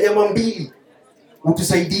 na nyama 2.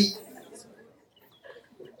 Utusaidii.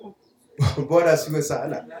 Bwana asifiwe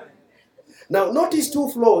sana. Now notice 2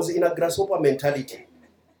 flaws in a grasshopper mentality.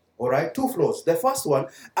 Alright, 2 flaws. The first one,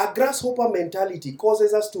 a grasshopper mentality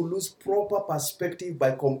causes us to lose proper perspective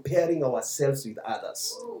by comparing ourselves with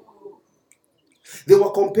others. They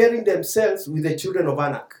were comparing themselves with the children of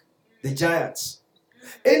Anak, the giants.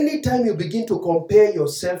 Anytime you begin to compare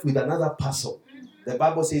yourself with another person, the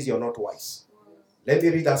Bible says you're not wise. Let me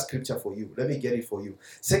read that scripture for you. Let me get it for you.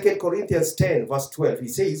 2 Corinthians 10 verse 12.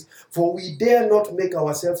 It says, for we dare not make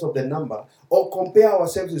ourselves of the number or compare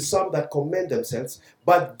ourselves with some that commend themselves,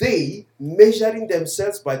 but they, measuring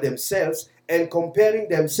themselves by themselves and comparing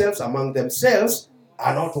themselves among themselves,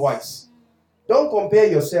 are not wise. Don't compare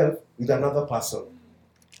yourself with another person.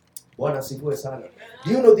 Bwana asifiwe sana.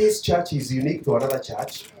 Do you know this church is unique to another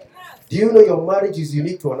church? Do you know your marriage is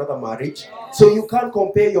unique to another marriage? So you can't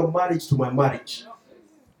compare your marriage to my marriage.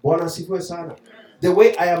 Bwana asifiwe sana. The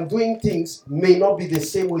way I am doing things may not be the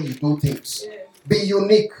same way you do things. Be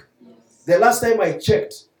unique. The last time I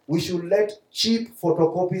checked, we should let cheap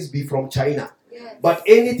photocopies be from China. But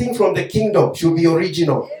anything from the kingdom should be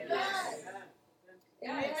original.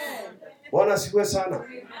 Bwana asifiwe sana.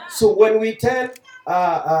 So when we tell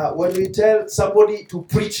somebody to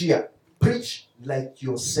preach here, preach like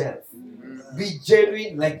yourself. Be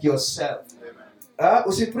genuine like yourself.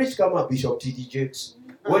 Usi preach kama Bishop T.D. Jakes.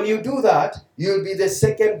 When you do that, you'll be the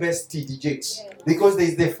second best T.D. Jakes. Because there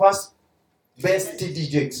is the first best T.D.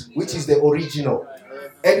 Jakes, which is the original.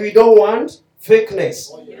 And we don't want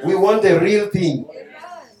fakeness. We want the real thing.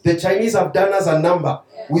 The Chinese have done us a number.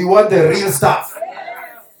 We want the real stuff.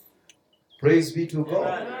 Praise be to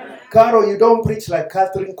God. Carol, you don't preach like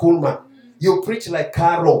Catherine Kuhlman. You preach like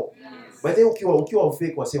Carol. But then ukiwa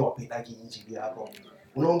fake wase wapendagi injili yako.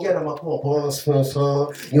 Unaongea na mapopo,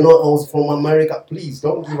 you know, I was from America. Please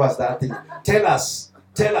don't give us that thing. Tell us.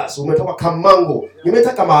 Umetoka Kamango.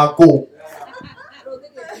 Umetoka Kamako.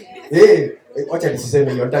 Wacha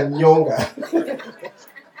nisiseme hiyo ndanyonga.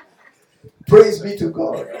 Praise be to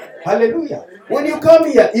God. Hallelujah. When you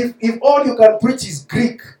come here, if all you can preach is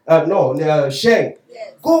Greek, Sheng,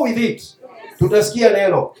 go with it. Tutasikia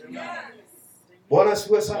neno. Bwana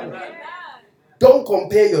siwe sana. Don't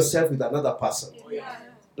compare yourself with another person.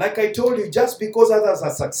 Like I told you, just because others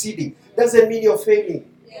are succeeding doesn't mean you're failing.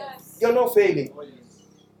 You're not failing.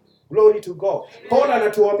 Glory to God. Paul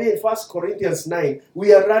anatuambia in 1 Corinthians 9,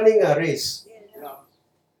 we are running a race.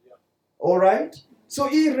 All right? So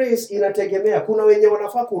hii race inategemea. Kuna wenye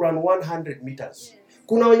wanafaa kurun 100 meters.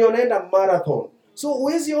 Kuna wenye wanaenda marathon. So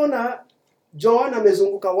huwezi ona Joan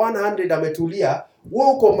amezunguka 100 ametulia,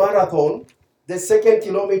 wewe uko marathon, the second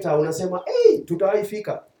kilometer unasema,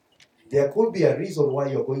 tutaifika. There could be a reason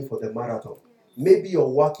why you're going for the marathon. Maybe your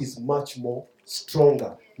work is much more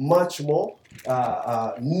stronger, much more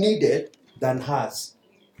needed than hers.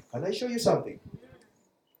 Can I show you something?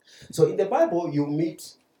 So in the Bible, you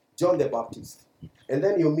meet John the Baptist, and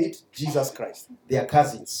then you meet Jesus Christ. They are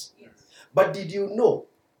cousins. But did you know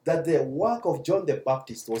that the work of John the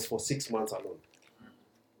Baptist was for 6 months alone?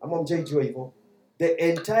 The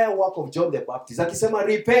entire work of John the Baptist, akisema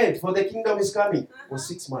repent for the kingdom is coming, was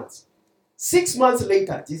 6 months. 6 months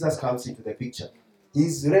later, Jesus comes into the picture.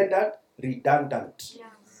 He's rendered redundant.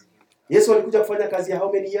 Yes, walikuja kufanya kazi ya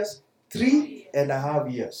how many years?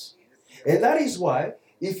 3.5 years. And that is why,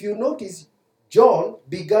 if you notice, John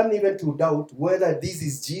began even to doubt whether this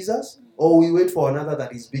is Jesus or we wait for another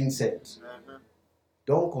that is being sent.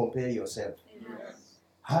 Don't compare yourself.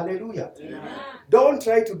 Hallelujah. Don't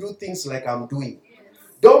try to do things like I'm doing.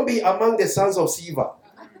 Don't be among the sons of Sceva.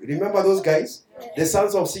 Remember those guys? The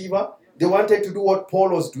sons of Sceva? They wanted to do what Paul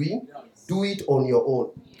was doing. Do it on your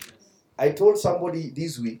own. I told somebody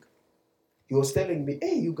this week, he was telling me,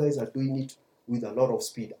 hey, you guys are doing it with a lot of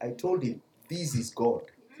speed. I told him, this is God.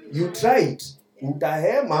 You try it.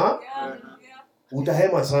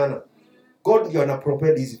 Utahema sana. God ndio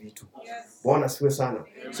anapropel hizi vitu. Bwana siwe sana.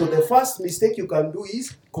 So the first mistake you can do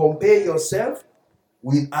is compare yourself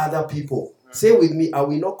with other people. Say with me, I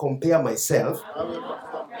will not compare myself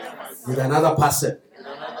with another person.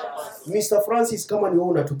 Mr. Francis, kama ni wewe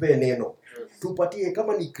unatupea neno, tupatie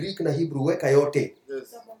kama ni Greek na Hebrew weka yote.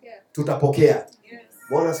 Tutapokea.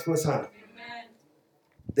 Bwana siwe sana.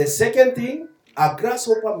 The second thing, a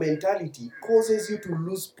grasshopper mentality causes you to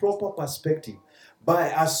lose proper perspective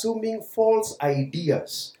by assuming false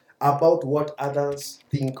ideas about what others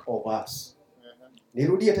think of us.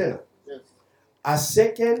 Nirudie tena. A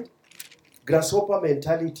second grasshopper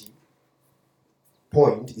mentality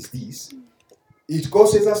point is this. It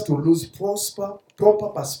causes us to lose proper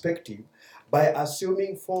perspective by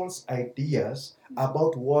assuming false ideas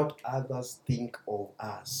about what others think of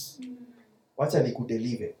us. Wacha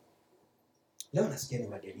nikudeliver. Leo nasikia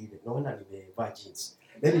niwadeliver. Naona nimevaa jeans.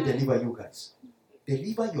 Let me deliver you guys.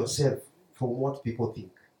 Deliver yourself from what people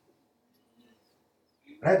think.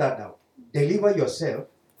 Write that down. Deliver yourself.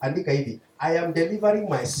 Andika hivi. I am delivering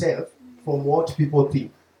myself from what people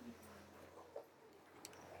think.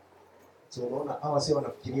 So unaona hawa sio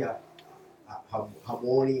wanafikiria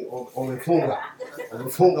hamuoni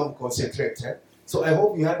wamefunga mconcentrate. So I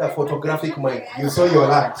hope you had a photographic mind. You saw your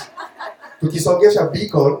light. Tukisongesha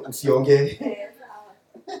beacon usiongee.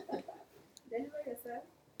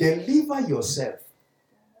 Deliver yourself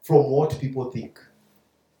from what people think.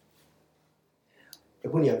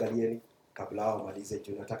 Hebu niangalieni kabla hao malize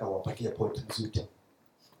juu nataka wapatie point mzuri.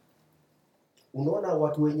 Unaona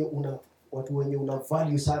watu wenye una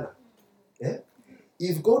value sana.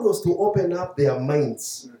 If God was to open up their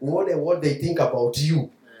minds, what they think about you,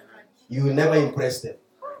 you will never impress them.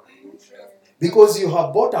 Because you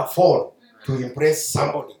have bought a phone to impress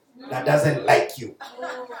somebody that doesn't like you.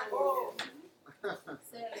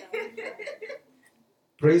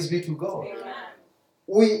 Praise be to God.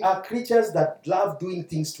 We are creatures that love doing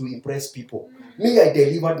things to impress people. Me, I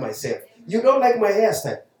delivered myself. You don't like my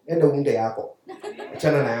hairstyle? Enda unde yako.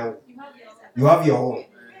 Achana na yangu. You have your own.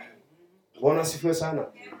 Bwana sifiwe sana.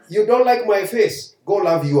 You don't like my face? Go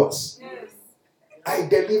love yours. I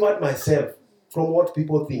delivered myself from what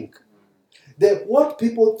people think. The what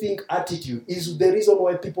people think attitude is the reason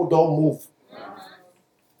why people don't move.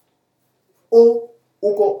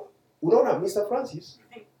 Unaona Mr. Francis,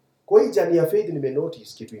 kwa hii jani ya faith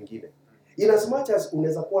nimenotice kitu kingine. In as much as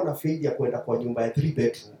unaweza kuwa na faith ya kwenda kwa nyumba ya 3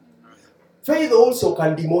 bedroom, faith also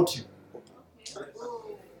can demote you.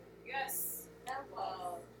 Yes.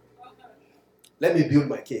 Let me build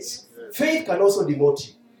my case. Faith can also demote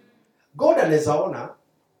you. God anaweza ona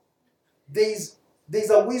there's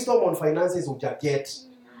a wisdom on finances which I get.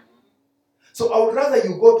 So I would rather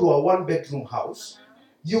you go to a 1-bedroom house,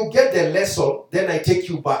 you get the lesson, then I take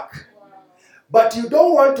you back. But you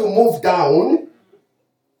don't want to move down.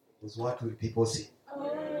 Because what will people say?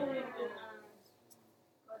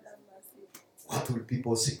 What will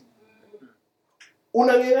people say?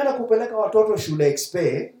 Unang'ang'ana kupeleka watoto shule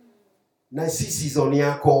expe na si season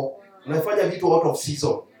yako. Unafanya vitu out of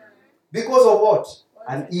season. Because of what?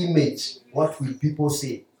 An image. What will people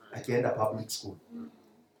say? Akienda public school.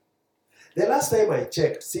 The last time I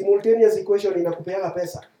checked, simultaneous equation inakupeaga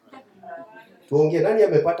pesa. Tuongee nani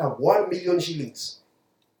amepata 1 million shillings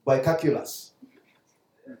by calculus.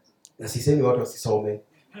 Na sisemi watu wasisome.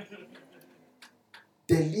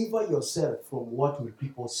 Deliver yourself from what will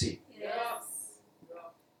people say. Yes.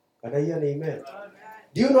 Can I hear an amen?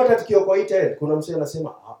 Do you know that kiokoite kuna msee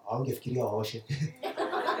anasema haungefikiria waoshe.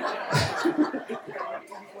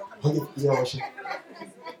 Haungefikiria waoshe.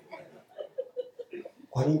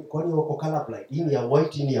 Kwani wako colorblind? Hii ni ya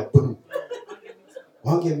white, hii ni ya blue.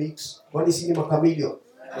 Wange mix. Kwani si ni makamilio?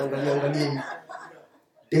 Angalia.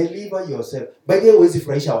 Deliver yourself. By the way, huwezi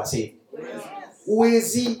furahisha wasee.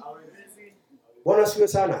 Huwezi. Bwana siwe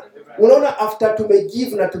sana. Unaona after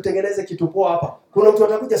tumegive na tutengeneze kitu poa hapa. Kuna mtu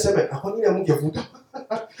atakuja sema, kwa nini hamngevuta?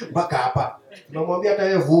 Mpaka hapa. Tunamwambia hata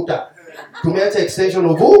yeye vuta. Tumeacha extension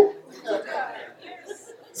of who?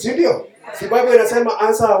 Si ndio? Si Bible inasema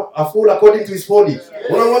answer a fool according to his folly.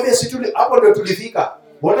 Unamwambia si tuli hapo ndio tulifika.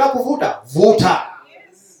 Unataka kuvuta? Vuta.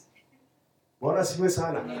 Bwana siwe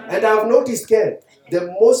sana. And I have noticed Ken, the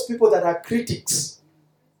most people that are critics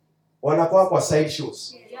wanakuwa kwa side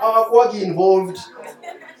shows. Hawakuwagi involved.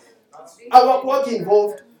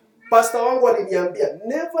 Pastor wangu aliniambia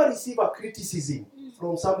never receive a criticism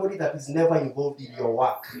from somebody that is never involved in your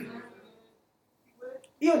work.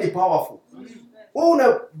 Hiyo ni powerful. Wewe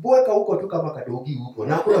unabweka huko tu kama kadogi huko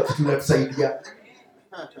na hakuna kitu unatusaidia.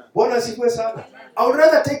 Bwana sifiwe sana. I would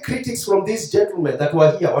rather take critics from these gentlemen that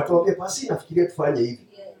were here. Watu waambie basi nafikiria tufanye hivi.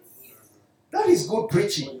 That is good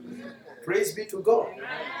preaching. Praise be to God.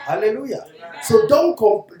 Hallelujah. So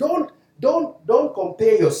don't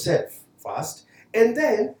compare yourself first, and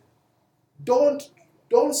then don't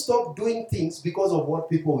stop doing things because of what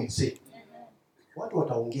people will say. Watu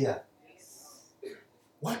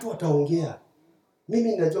wataongea.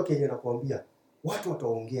 Mimi ninajua Kenya nakwambia. Watu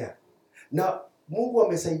wataongea. Na Mungu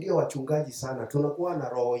amesaidia wachungaji sana. Tunakuwa na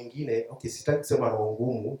roho nyingine, sitaki kusema roho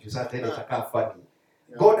ngumu, juu sasa tena itakaa funny.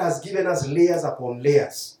 God has given us layers upon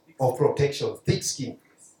layers of protection, thick skin.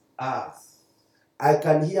 I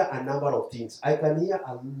can hear a number of things. I can hear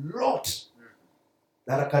a lot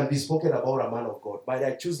that can be spoken about a man of God, but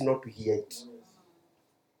I choose not to hear it.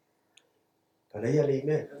 Can I hear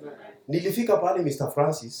amen? Nilifika pale Mr.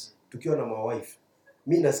 Francis, tukiwa na my wife.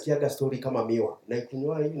 Mimi nasikiaga story kama miwa.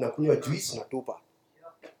 Na kunywa juice na tupa.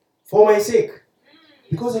 For my sake.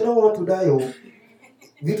 Because I don't want to die.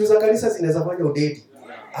 Vitu za kanisa zinaweza fanya udedi.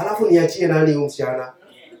 Alafu niachie nani huyu msichana?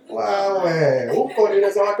 Wewe, huko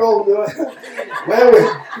ninaweza watoa wewe.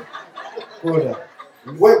 Koda.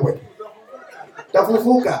 Wewe.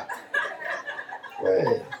 Tafufuka.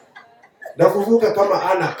 Wewe. Nafufuka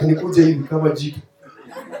kama Ana, nikuje hivi kama jitu.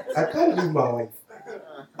 I can't leave my wife.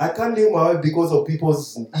 Because of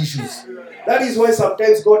people's issues. That is why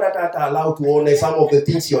sometimes God hata allow to honor some of the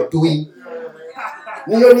things you're doing.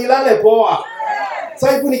 Niyo nilale poa.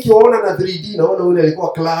 Sasa hivi nikiona na 3D naona ule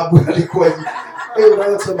alikuwa club, alikuwa hivi.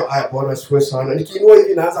 Unaanza kusema, Bwana siwe sana. Nikiinua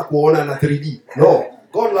hivi naanza kuona na 3D. No,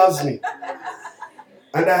 God loves me.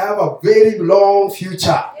 And I have a very long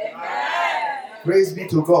future. Praise be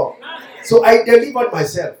to God. So I delivered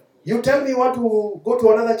myself. You tell me you want to go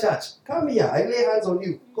to another church. Come here. I lay hands on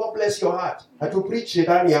you. God bless your heart. Hatu preach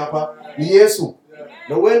shetani hapa. Ni Yesu.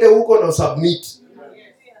 Na uende huko na submit.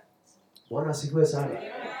 Bwana sifiwe sana.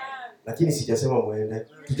 Lakini sijasema muende.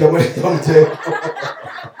 Tujamweleza mtego.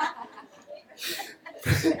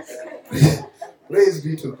 Praise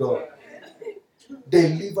be to God.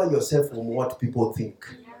 Deliver yourself from what people think.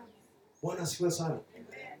 Bwana sifiwe sana.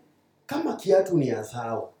 Kama kiatu ni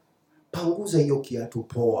azao, panguza hiyo kiatu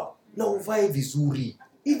poa na uvae vizuri.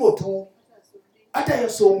 Hivyo tu. Hata ya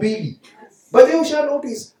so mbili. But then you shall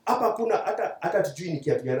notice, hapa kuna hata tujui ni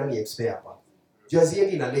kiatu ya nani expert hapa.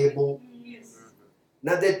 Jaziendi na label.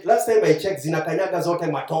 Na the last time I checked, zinakanyaga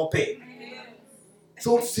zote matope.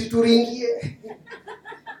 So situringie.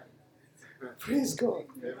 Praise God.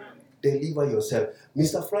 Deliver yourself.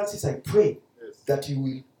 Mr. Francis, I pray that you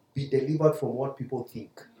will be delivered from what people think.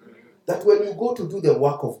 That when you go to do the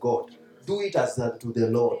work of God, do it as unto the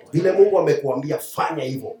Lord. Vile Mungu amekuambia fanya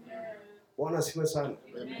hivyo. Bwana asifiwe sana.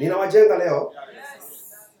 Ninawajenga leo.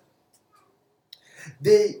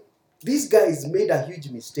 These guys made a huge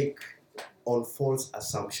mistake on false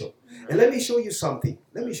assumption. And let me show you something.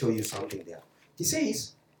 There. He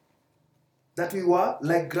says that we were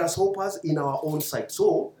like grasshoppers in our own sight.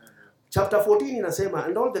 So, chapter 14 inasema,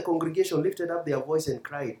 and all the congregation lifted up their voice and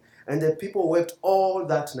cried, and the people wept all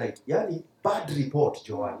that night. Yani, bad report,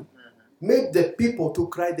 Joanne, made the people to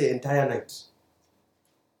cry the entire night.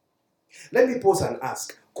 Let me pause and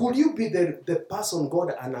ask, could you be the person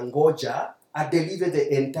God anangoja deliver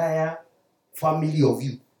the entire family of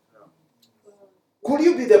you? Could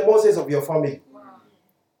you be the Moses of your family?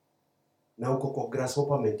 Now uko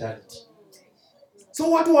grasshopper mentality.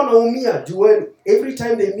 So watu wanaumia Joel, every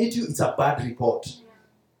time they meet you, it's a bad report.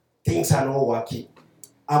 Things are not working.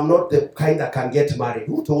 I'm not the kind that can get married.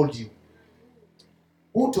 Who told you?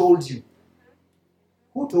 Who told you?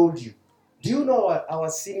 Who told you? Do you know our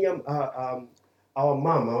senior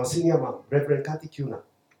mom, Reverend Kathy Kuna,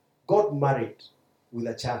 got married with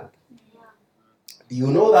a child? Do you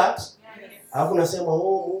know that? Alafu nasema,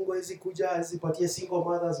 Mungu hawezi kuja, hawezi patia single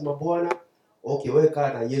mothers mabwana. Okay, wewe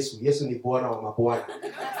kaa na Yesu. Yesu ni Bwana wa mabwana.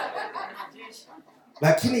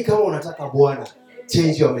 Lakini kama unataka Bwana,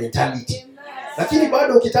 change your mentality. Lakini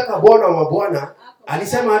bado ukitaka Bwana wa mabwana,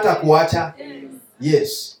 alisema hata kuacha.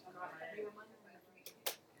 Yes.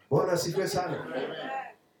 Bwana asifiwe sana.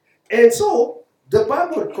 And so, the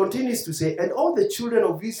Bible continues to say, and all the children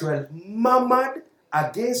of Israel murmured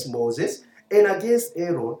against Moses and against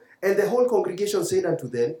Aaron, and the whole congregation said unto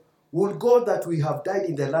them, would God that we have died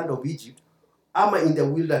in the land of Egypt, ama in the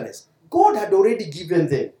wilderness. God had already given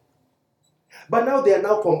them. But now they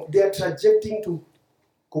are trajecting to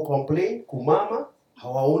complain, kumama,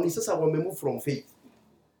 hawaoni, sasa wamemove from faith.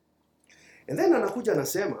 And then anakuja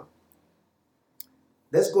anasema,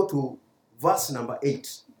 let's go to verse number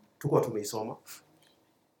 8. Tuko tumeisoma.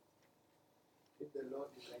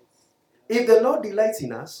 If the Lord delights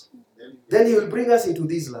in us, then he will bring us into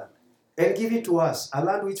this land and give it to us, a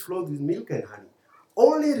land which flows with milk and honey.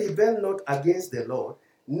 Only rebel not against the Lord,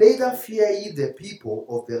 neither fear ye the people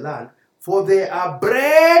of the land, for they are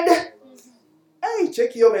bread. Hey,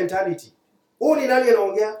 check your mentality. Ni nani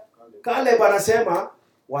anaongea? Caleb anasema,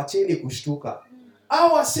 wacheni kushtuka.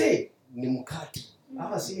 Awase ni mkati.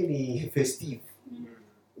 Awase ni festive.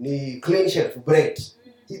 Ni clean shelf bread.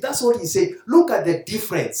 That's what he said. Look at the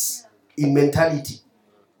difference in mentality.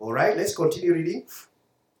 All right, let's continue reading.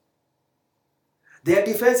 Their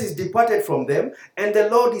defense is departed from them, and the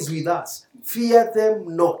Lord is with us. Fear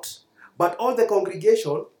them not. But all the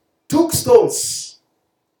congregation took stones,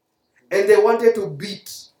 and they wanted to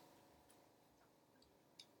beat.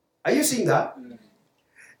 Are you seeing that?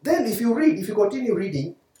 Then if you continue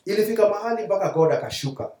reading, ilifika mahali mpaka God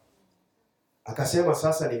akashuka. Akasema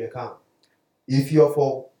sasa nimekaa. If you're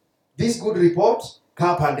for this good report,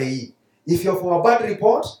 kaa pande hii. If you're for a bad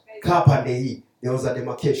report, kaa pande hii. There was a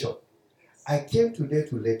demarcation. I came today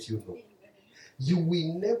to let you know. You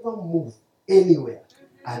will never move anywhere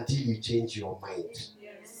until you change your mind.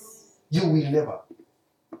 You will never.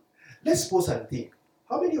 Let's pause and think.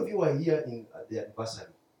 How many of you are here in the anniversary?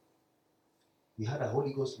 We had a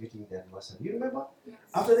Holy Ghost meeting in the anniversary. You remember? Yes.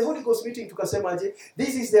 After the Holy Ghost meeting, tukasemaje,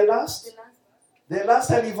 this is the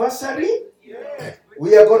last anniversary. Yes.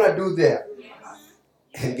 We are going to do there. Yes.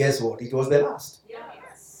 And guess what? It was the last.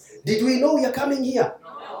 Yes. Did we know we are coming here?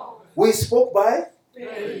 No. We spoke by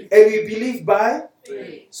faith. And we believed by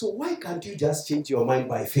faith. So why can't you just change your mind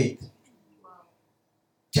by faith? Wow.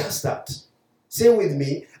 Just that. Say with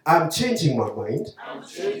me, I'm changing my mind.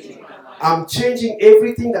 I'm changing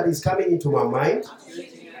everything that is coming into my mind.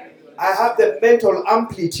 I have the mental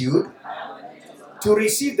amplitude to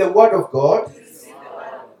receive the word of God,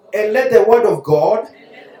 and let the word of God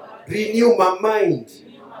renew my mind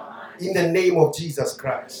in the name of Jesus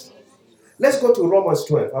Christ. Let's go to Romans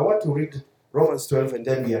 12. I want to read Romans 12 and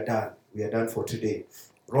then we are done. We are done for today.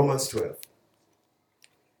 Romans 12.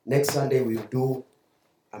 Next Sunday we'll do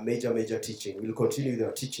a major teaching. We'll continue with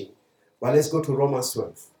our teaching. But let's go to Romans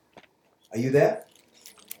 12. Are you there?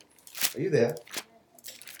 Are you there?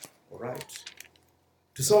 All right.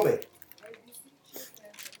 Tusome.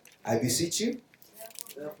 I beseech you.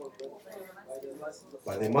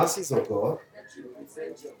 By the mercies of God.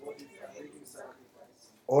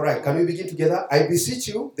 All right, can we begin together? I beseech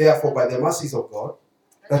you, therefore, by the mercies of God,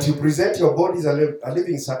 that you present your bodies a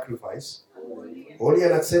living sacrifice, holy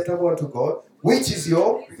and acceptable unto God, which is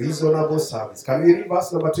your reasonable service. Can we read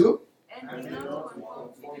verse number 2?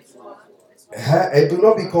 And do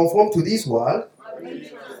not be conformed to this world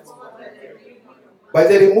by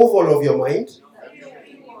the removal of your mind.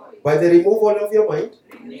 By the removal of your mind.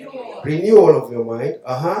 Renewal of your mind.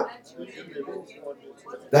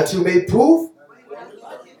 That you may prove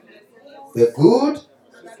the good,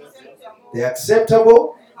 the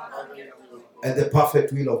acceptable, and the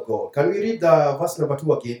perfect will of God. Can we read the verse number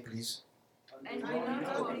 2 again, please?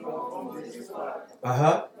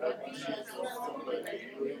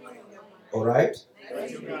 All right.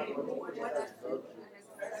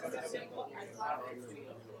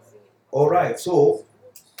 All right. So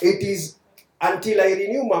it is until I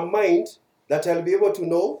renew my mind that I'll be able to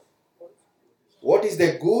know what is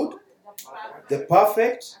the good, the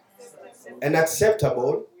perfect, and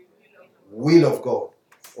acceptable will of God.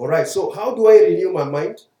 All right. So how do I renew my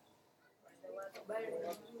mind?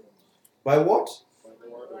 By what?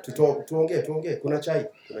 Tuongee. Kuna chai.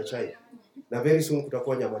 Na very soon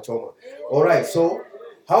kutakuwa nyama choma. All right. So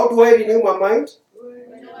how do I renew my mind?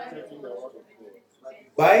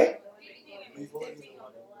 By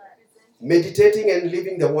meditating and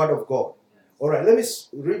living the word of God. All right. Let me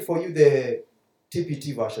read for you the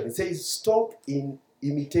TPT version. It says, stop in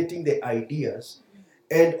imitating the ideas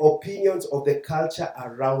and opinions of the culture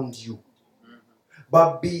around you,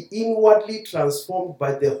 but be inwardly transformed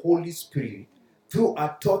by the Holy Spirit through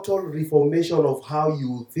a total reformation of how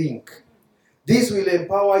you think. This will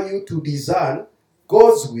empower you to discern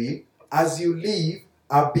God's will as you live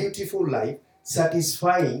a beautiful life,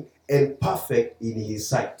 satisfying and perfect in His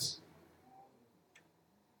sight.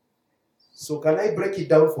 So can I break it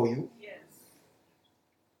down for you? Yes.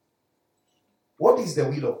 What is the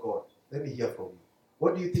will of God? Let me hear from you.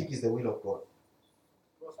 What do you think is the will of God?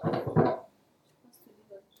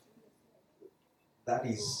 That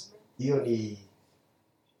is,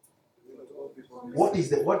 what is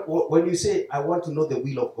the what when you say I want to know the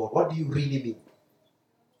will of God, what do you really mean?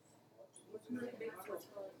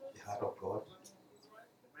 The heart of God.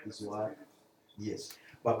 His word. Yes.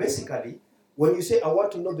 But basically, when you say I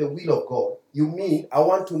want to know the will of God, you mean I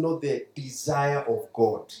want to know the desire of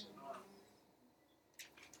God.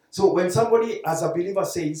 So when somebody as a believer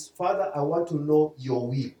says, Father, I want to know your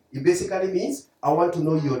will, it basically means I want to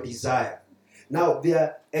know your desire. Now, there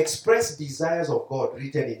are expressed desires of God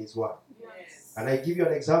written in His word. Yes. And I give you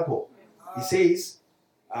an example. He says,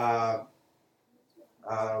 1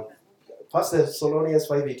 Thessalonians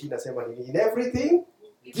 5:18, in everything,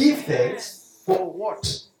 give thanks for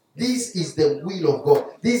what? This is the will of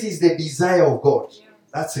God. This is the desire of God.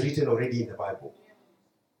 That's written already in the Bible.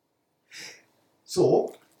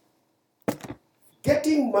 So,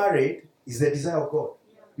 getting married is the desire of God.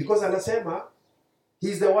 Because anasema,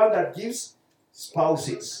 He's the one that gives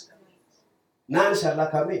spouses. None shall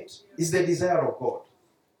lack a mate. It's the desire of God.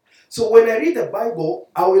 So when I read the Bible,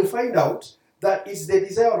 I will find out that it's the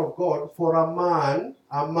desire of God for a man,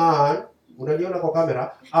 unaniona kwa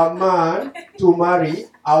kamera, a man to marry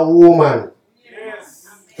a woman. Yes.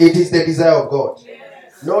 It is the desire of God.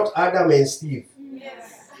 Yes. Not Adam and Steve.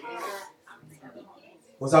 Yes.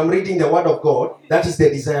 Because I'm reading the word of God, that is the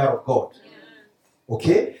desire of God.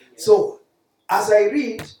 Okay? So, as I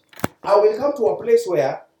read, I will come to a place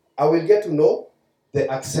where I will get to know the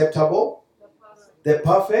acceptable, the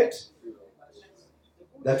perfect,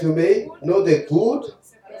 that you may know the good,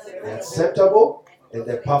 the acceptable, and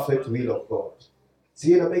the perfect will of God.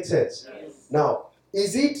 See, that makes sense? Yes. Now,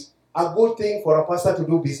 is it a good thing for a pastor to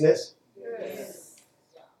do business? Yes.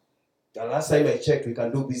 The last time I checked, we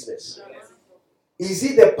can do business. Yes. Is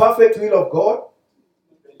it the perfect will of God?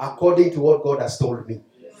 According to what God has told me.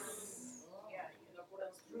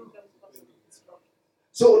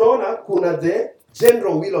 So unaona kuna the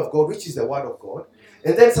general will of God, which is the word of God,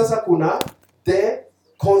 and then sasa kuna the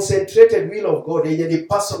concentrated will of God, yenye ni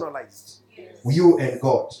personalized, you and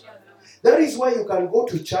God. That is why you can go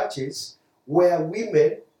to churches where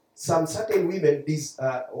women, some certain women,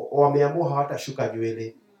 wameamua hawatashuka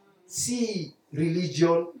nywele. See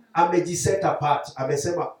religion, amejiset apart,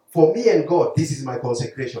 amesema, for me and God, this is my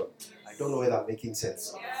consecration. I don't know whether I'm making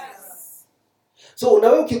sense. Yes. So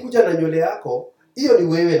unawe ukikuja na nywele yako, hiyo ni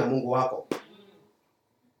wewe na Mungu wako.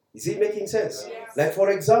 Is it making sense? Yes. Like for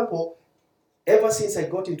example, ever since I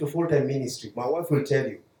got into full-time ministry, my wife will tell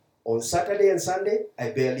you, on Saturday and Sunday, I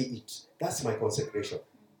barely eat. That's my consecration.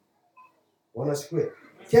 Wanasikia?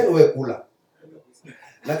 Kiani wewe kula.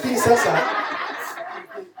 Lakini sasa,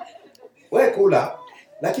 kula,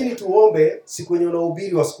 lakini tuombe siku yenye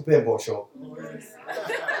unahubiri wasikupe mbosho.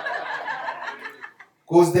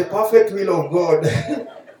 Because the perfect will of God,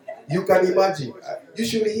 you can imagine. You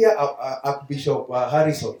should hear Archbishop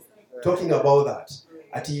Harrison talking about that.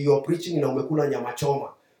 Ati you're preaching na umekula nyama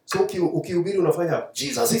choma. So ukihubiri unafanya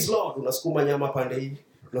Jesus is Lord, unasukuma nyama pande hii,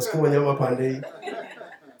 unasukuma nyama pande hii.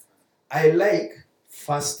 I like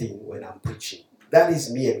fasting when I'm preaching. That is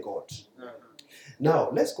me and God.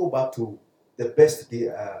 Now, let's go back to the best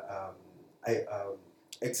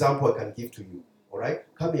example I can give to you. All right?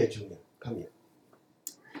 Come here, Junior. Come here.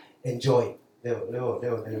 Enjoy. Leo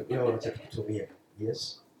tutumie.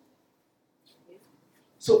 Yes.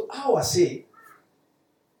 So, how I say,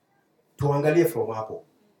 tuangalie from hapo.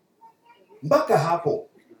 Mpaka hapo,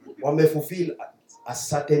 wamefulfill a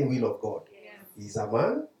certain will of God. He's a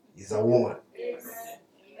man, he's a woman.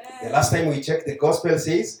 The last time we checked, the gospel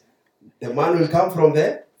says, the man will come from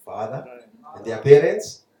the father and their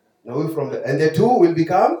parents, and the two will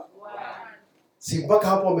become one. See, mpaka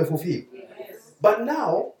hapo wamefulfill. But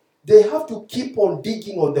now, they have to keep on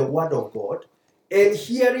digging on the word of God and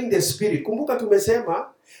hearing the Spirit. Kumbuka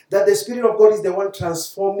tumesema that the Spirit of God is the one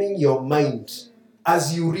transforming your mind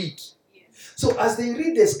as you read. So as they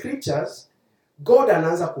read the scriptures, God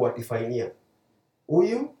anaanza kuwadefinia.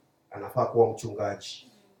 Huyu anafaa kuwa mchungaji.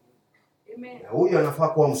 Na huyu anafaa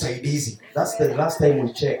kuwa msaidizi. That's the last time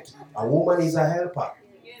we checked. A woman is a helper.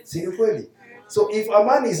 See kweli? So if a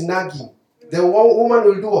man is nagging, the woman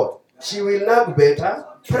will do what? She will nag better,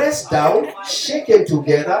 press down, shaken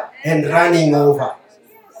together, and running over.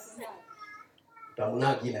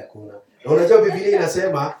 Tamunagi ile kuna. Na unajua Biblia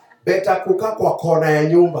inasema better kukaa kwa kona ya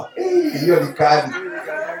nyumba. Hiyo ni kali.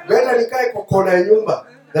 Better nikae kwa kona ya nyumba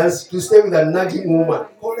than to stay with a nagging woman.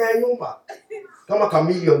 Kona ya nyumba. Kama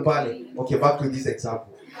chameleon pale. Okay, back to this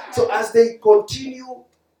example. So as they continue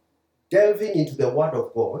delving into the word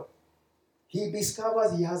of God, he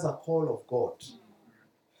discovers he has a call of God.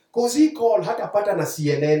 Because he call hatapata na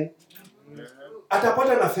CNN,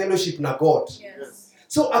 atapata na fellowship na God.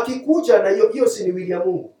 So akikuja na hiyo siniwili ya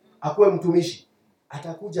Mungu, akuwe mtumishi,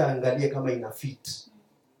 atakuja angalie kama ina fit.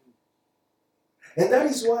 And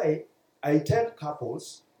that is why I tell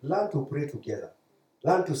couples, learn to pray together.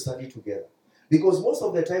 Learn to study together. Because most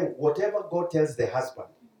of the time, whatever God tells the husband,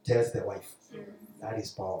 tells the wife. That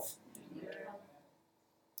is powerful.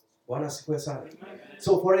 Bwana sifiwe sana.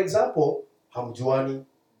 So for example, hamjuani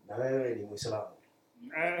na wewe ni Muislamu.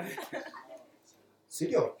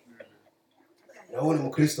 Sidio? Na wewe ni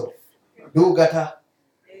Mkristo. Do gata.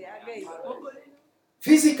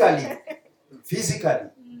 Physically,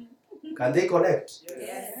 can they connect?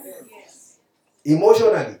 Yes.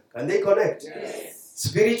 Emotionally, can they connect? Yes.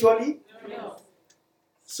 Spiritually? No.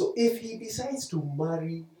 So if he decides to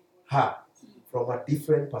marry her from a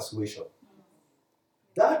different persuasion,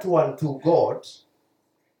 that one to God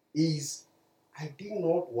is, I did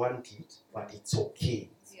not want it, but it's okay.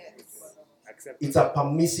 Yes. It's a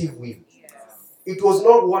permissive will. Yes. It was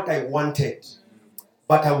not what I wanted,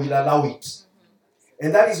 but I will allow it.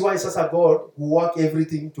 And that is why Sasa God will work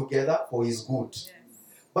everything together for his good. Yes.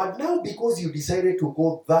 But now because you decided to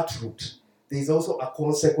go that route, there is also a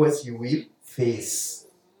consequence you will face.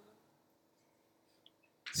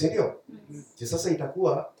 Sindio? Sasa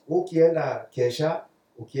itakuwa ukienda kesha,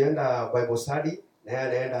 ukienda Bible study,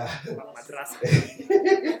 naenda Madrasa.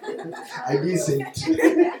 I didn't say it.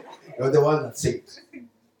 You're the one that said it.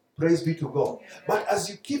 Praise be to God. But as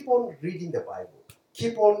you keep on reading the Bible,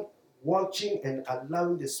 keep on watching and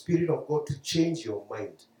allowing the Spirit of God to change your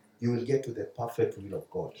mind, you will get to the perfect will of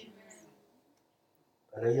God.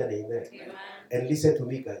 And I hear an amen. Amen. And listen to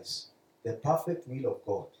me, guys. The perfect will of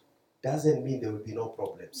God doesn't mean there will be no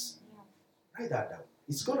problems. Write that down.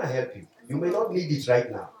 It's going to help you. You may not need it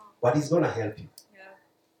right now, but it's going to help you.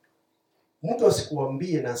 Mtu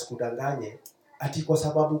asikuambie na asikudanganye ati kwa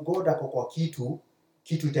sababu God ako kwa kitu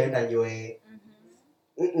itaenda nyoe.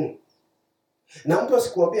 Na mtu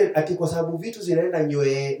asikuambie ati kwa sababu vitu zinaenda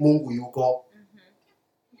nyoe Mungu yuko.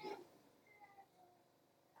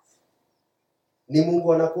 Ni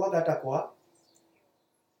Mungu anakuaga hata kwa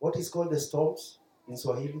what is called the storms in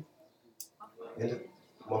Swahili?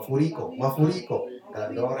 Mafuriko.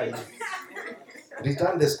 Kandora hii.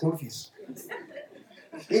 Return the school fees.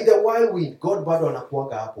 In the whirlwind, God bado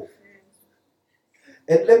anakuaga hapo.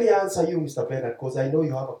 And let me answer you, Mr. Bernard, because I know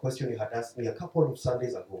you have a question you had asked me a couple of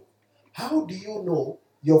Sundays ago. How do you know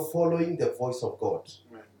you're following the voice of God?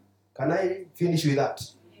 Can I finish with that?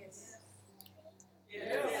 Yes.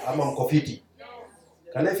 Ama mkofiti.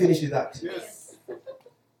 Can I finish with that? Yes.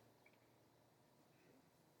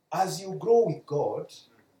 As you grow with God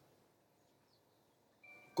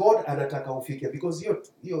God anataka ufike, because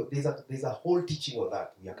there's a whole teaching on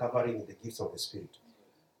that. We are covering in the gifts of the Spirit.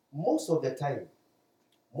 Most of the time,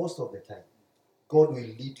 God will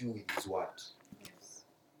lead you with His word.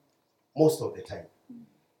 Most of the time.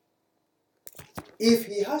 If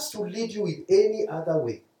He has to lead you with any other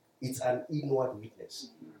way, it's an inward witness.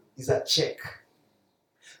 It's a check.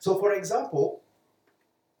 So, for example,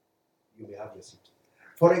 you may have your seat.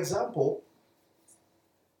 For example,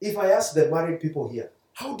 if I ask the married people here,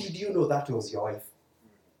 how did you know that was your wife?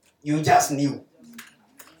 You just knew.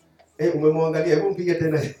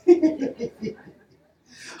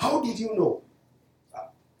 How did you know?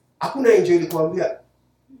 Hakuna angel ilikuambia,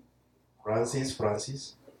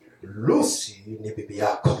 Francis, Lucy ni bibi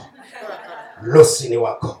yako. Lucy ni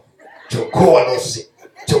wako. Chukua Lucy.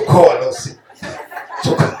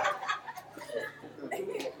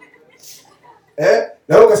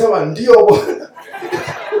 Na ukasema ndio bwana.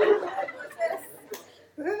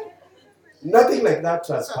 Nothing like that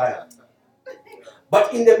transpired.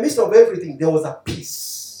 But in the midst of everything, there was a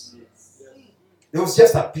peace. There was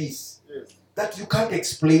just a peace that you can't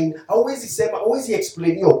explain. Always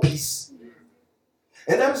explain your peace.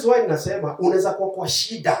 And that's why nasema unaweza kuwa kwa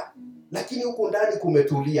shida, lakini huko ndani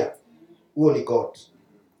kumetulia. Huo ni God.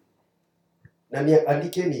 Na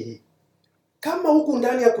niandikeni hii. Kama huko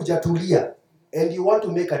ndani hakujatulia and you want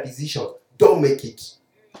to make a decision, don't make it.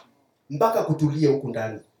 Mpaka kutulie huko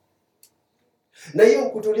ndani. Na hiyo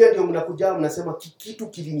kutulia ndio mnakuja mnasema kitu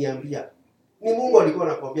kiliniambia. Ni Mungu alikuwa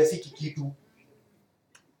anakuambia, si kitu.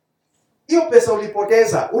 Hiyo pesa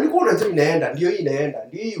ulipoteza, ulikuwa unajua inaenda, ndio hii inaenda.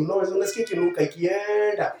 Ndio hii unasikia kinuka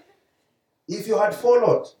ikienda. If you had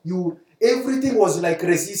followed, everything was like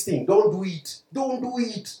resisting. Don't do it. Don't do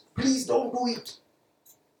it. Please don't do it.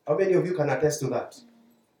 How many of you can attest to that?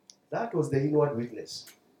 That was the inward witness.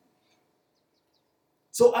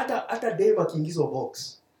 So hata Dave akiingizwa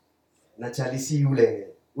box na chalisi yule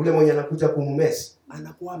mwenye anakuja kummes,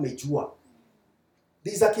 anakuwa amejua.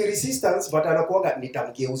 There's a resistance, but anakuwa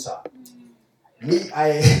nitamgeuza.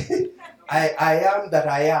 I am that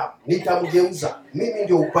I am. Nitamgeuza. Mimi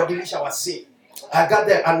ndio ubadilisha wasi. I got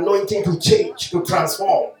the anointing to change, to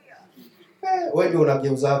transform. Wewe ndio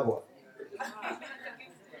unageuza kwa.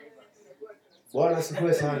 Bwana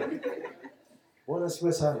sifiwe sana.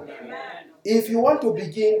 If you want to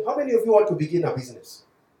begin, how many of you want to begin a business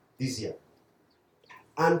this year?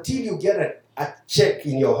 Until you get a check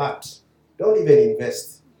in your heart, don't even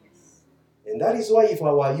invest. And that is why if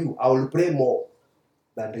I were you, I will pray more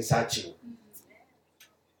than researching.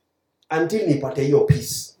 Until nipate your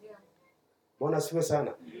peace. Bwana sifiwe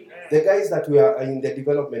sana. The guys that we are in the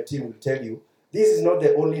development team will tell you, this is not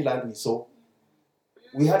the only land we saw.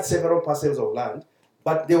 We had several parcels of land,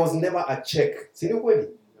 but there was never a check.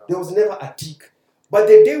 There was never a tick. But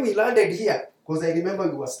the day we landed here, because I remember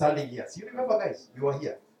we were standing here. So you remember, guys? We were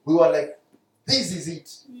here. We were like, this is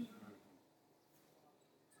it.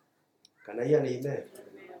 Can I hear an amen?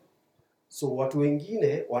 So watu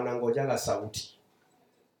wengine wanangojaga sauti.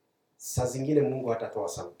 Saa zingine Mungu hatatoa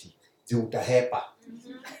sauti. Juu utahepa.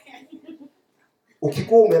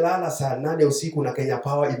 Ukikuwa umelala saa 8 usiku na Kenya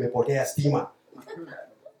Power imepotea stima,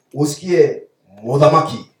 usikie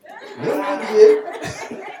mudhamaki.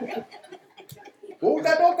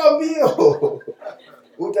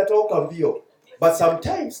 Utatoka mbio. But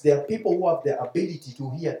sometimes there are people who have the ability to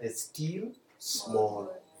hear the still small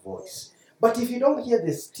voice. But if you don't hear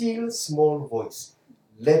the still small voice,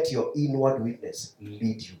 let your inward witness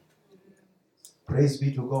lead you. Praise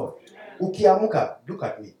be to God. Ukiamka, look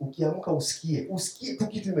at me. Ukiamka usikie tu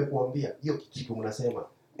kitu imekuambia. Hiyo kitu mnasema,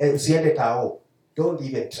 usiende tao. Don't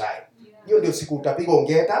even try. Hiyo ndio siku utapiga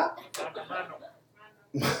ongeta.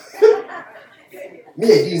 Me,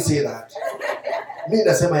 I didn't say that. Me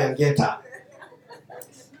nasema yangeta.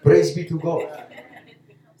 Praise be to God.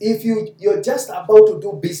 If you're just about to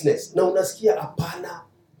do business, na unasikia hapana,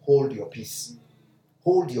 hold your peace.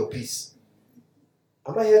 Hold your peace.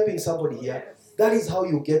 Am I helping somebody here? That is how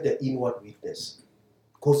you get the inward witness.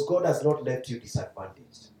 Because God has not left you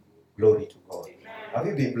disadvantaged. Glory to God. Have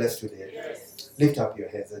you been blessed today? Yes. Lift up your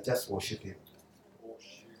hands and just worship Him.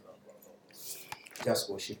 Just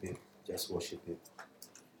worship Him. Just worship Him.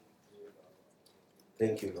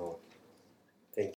 Thank you, Lord.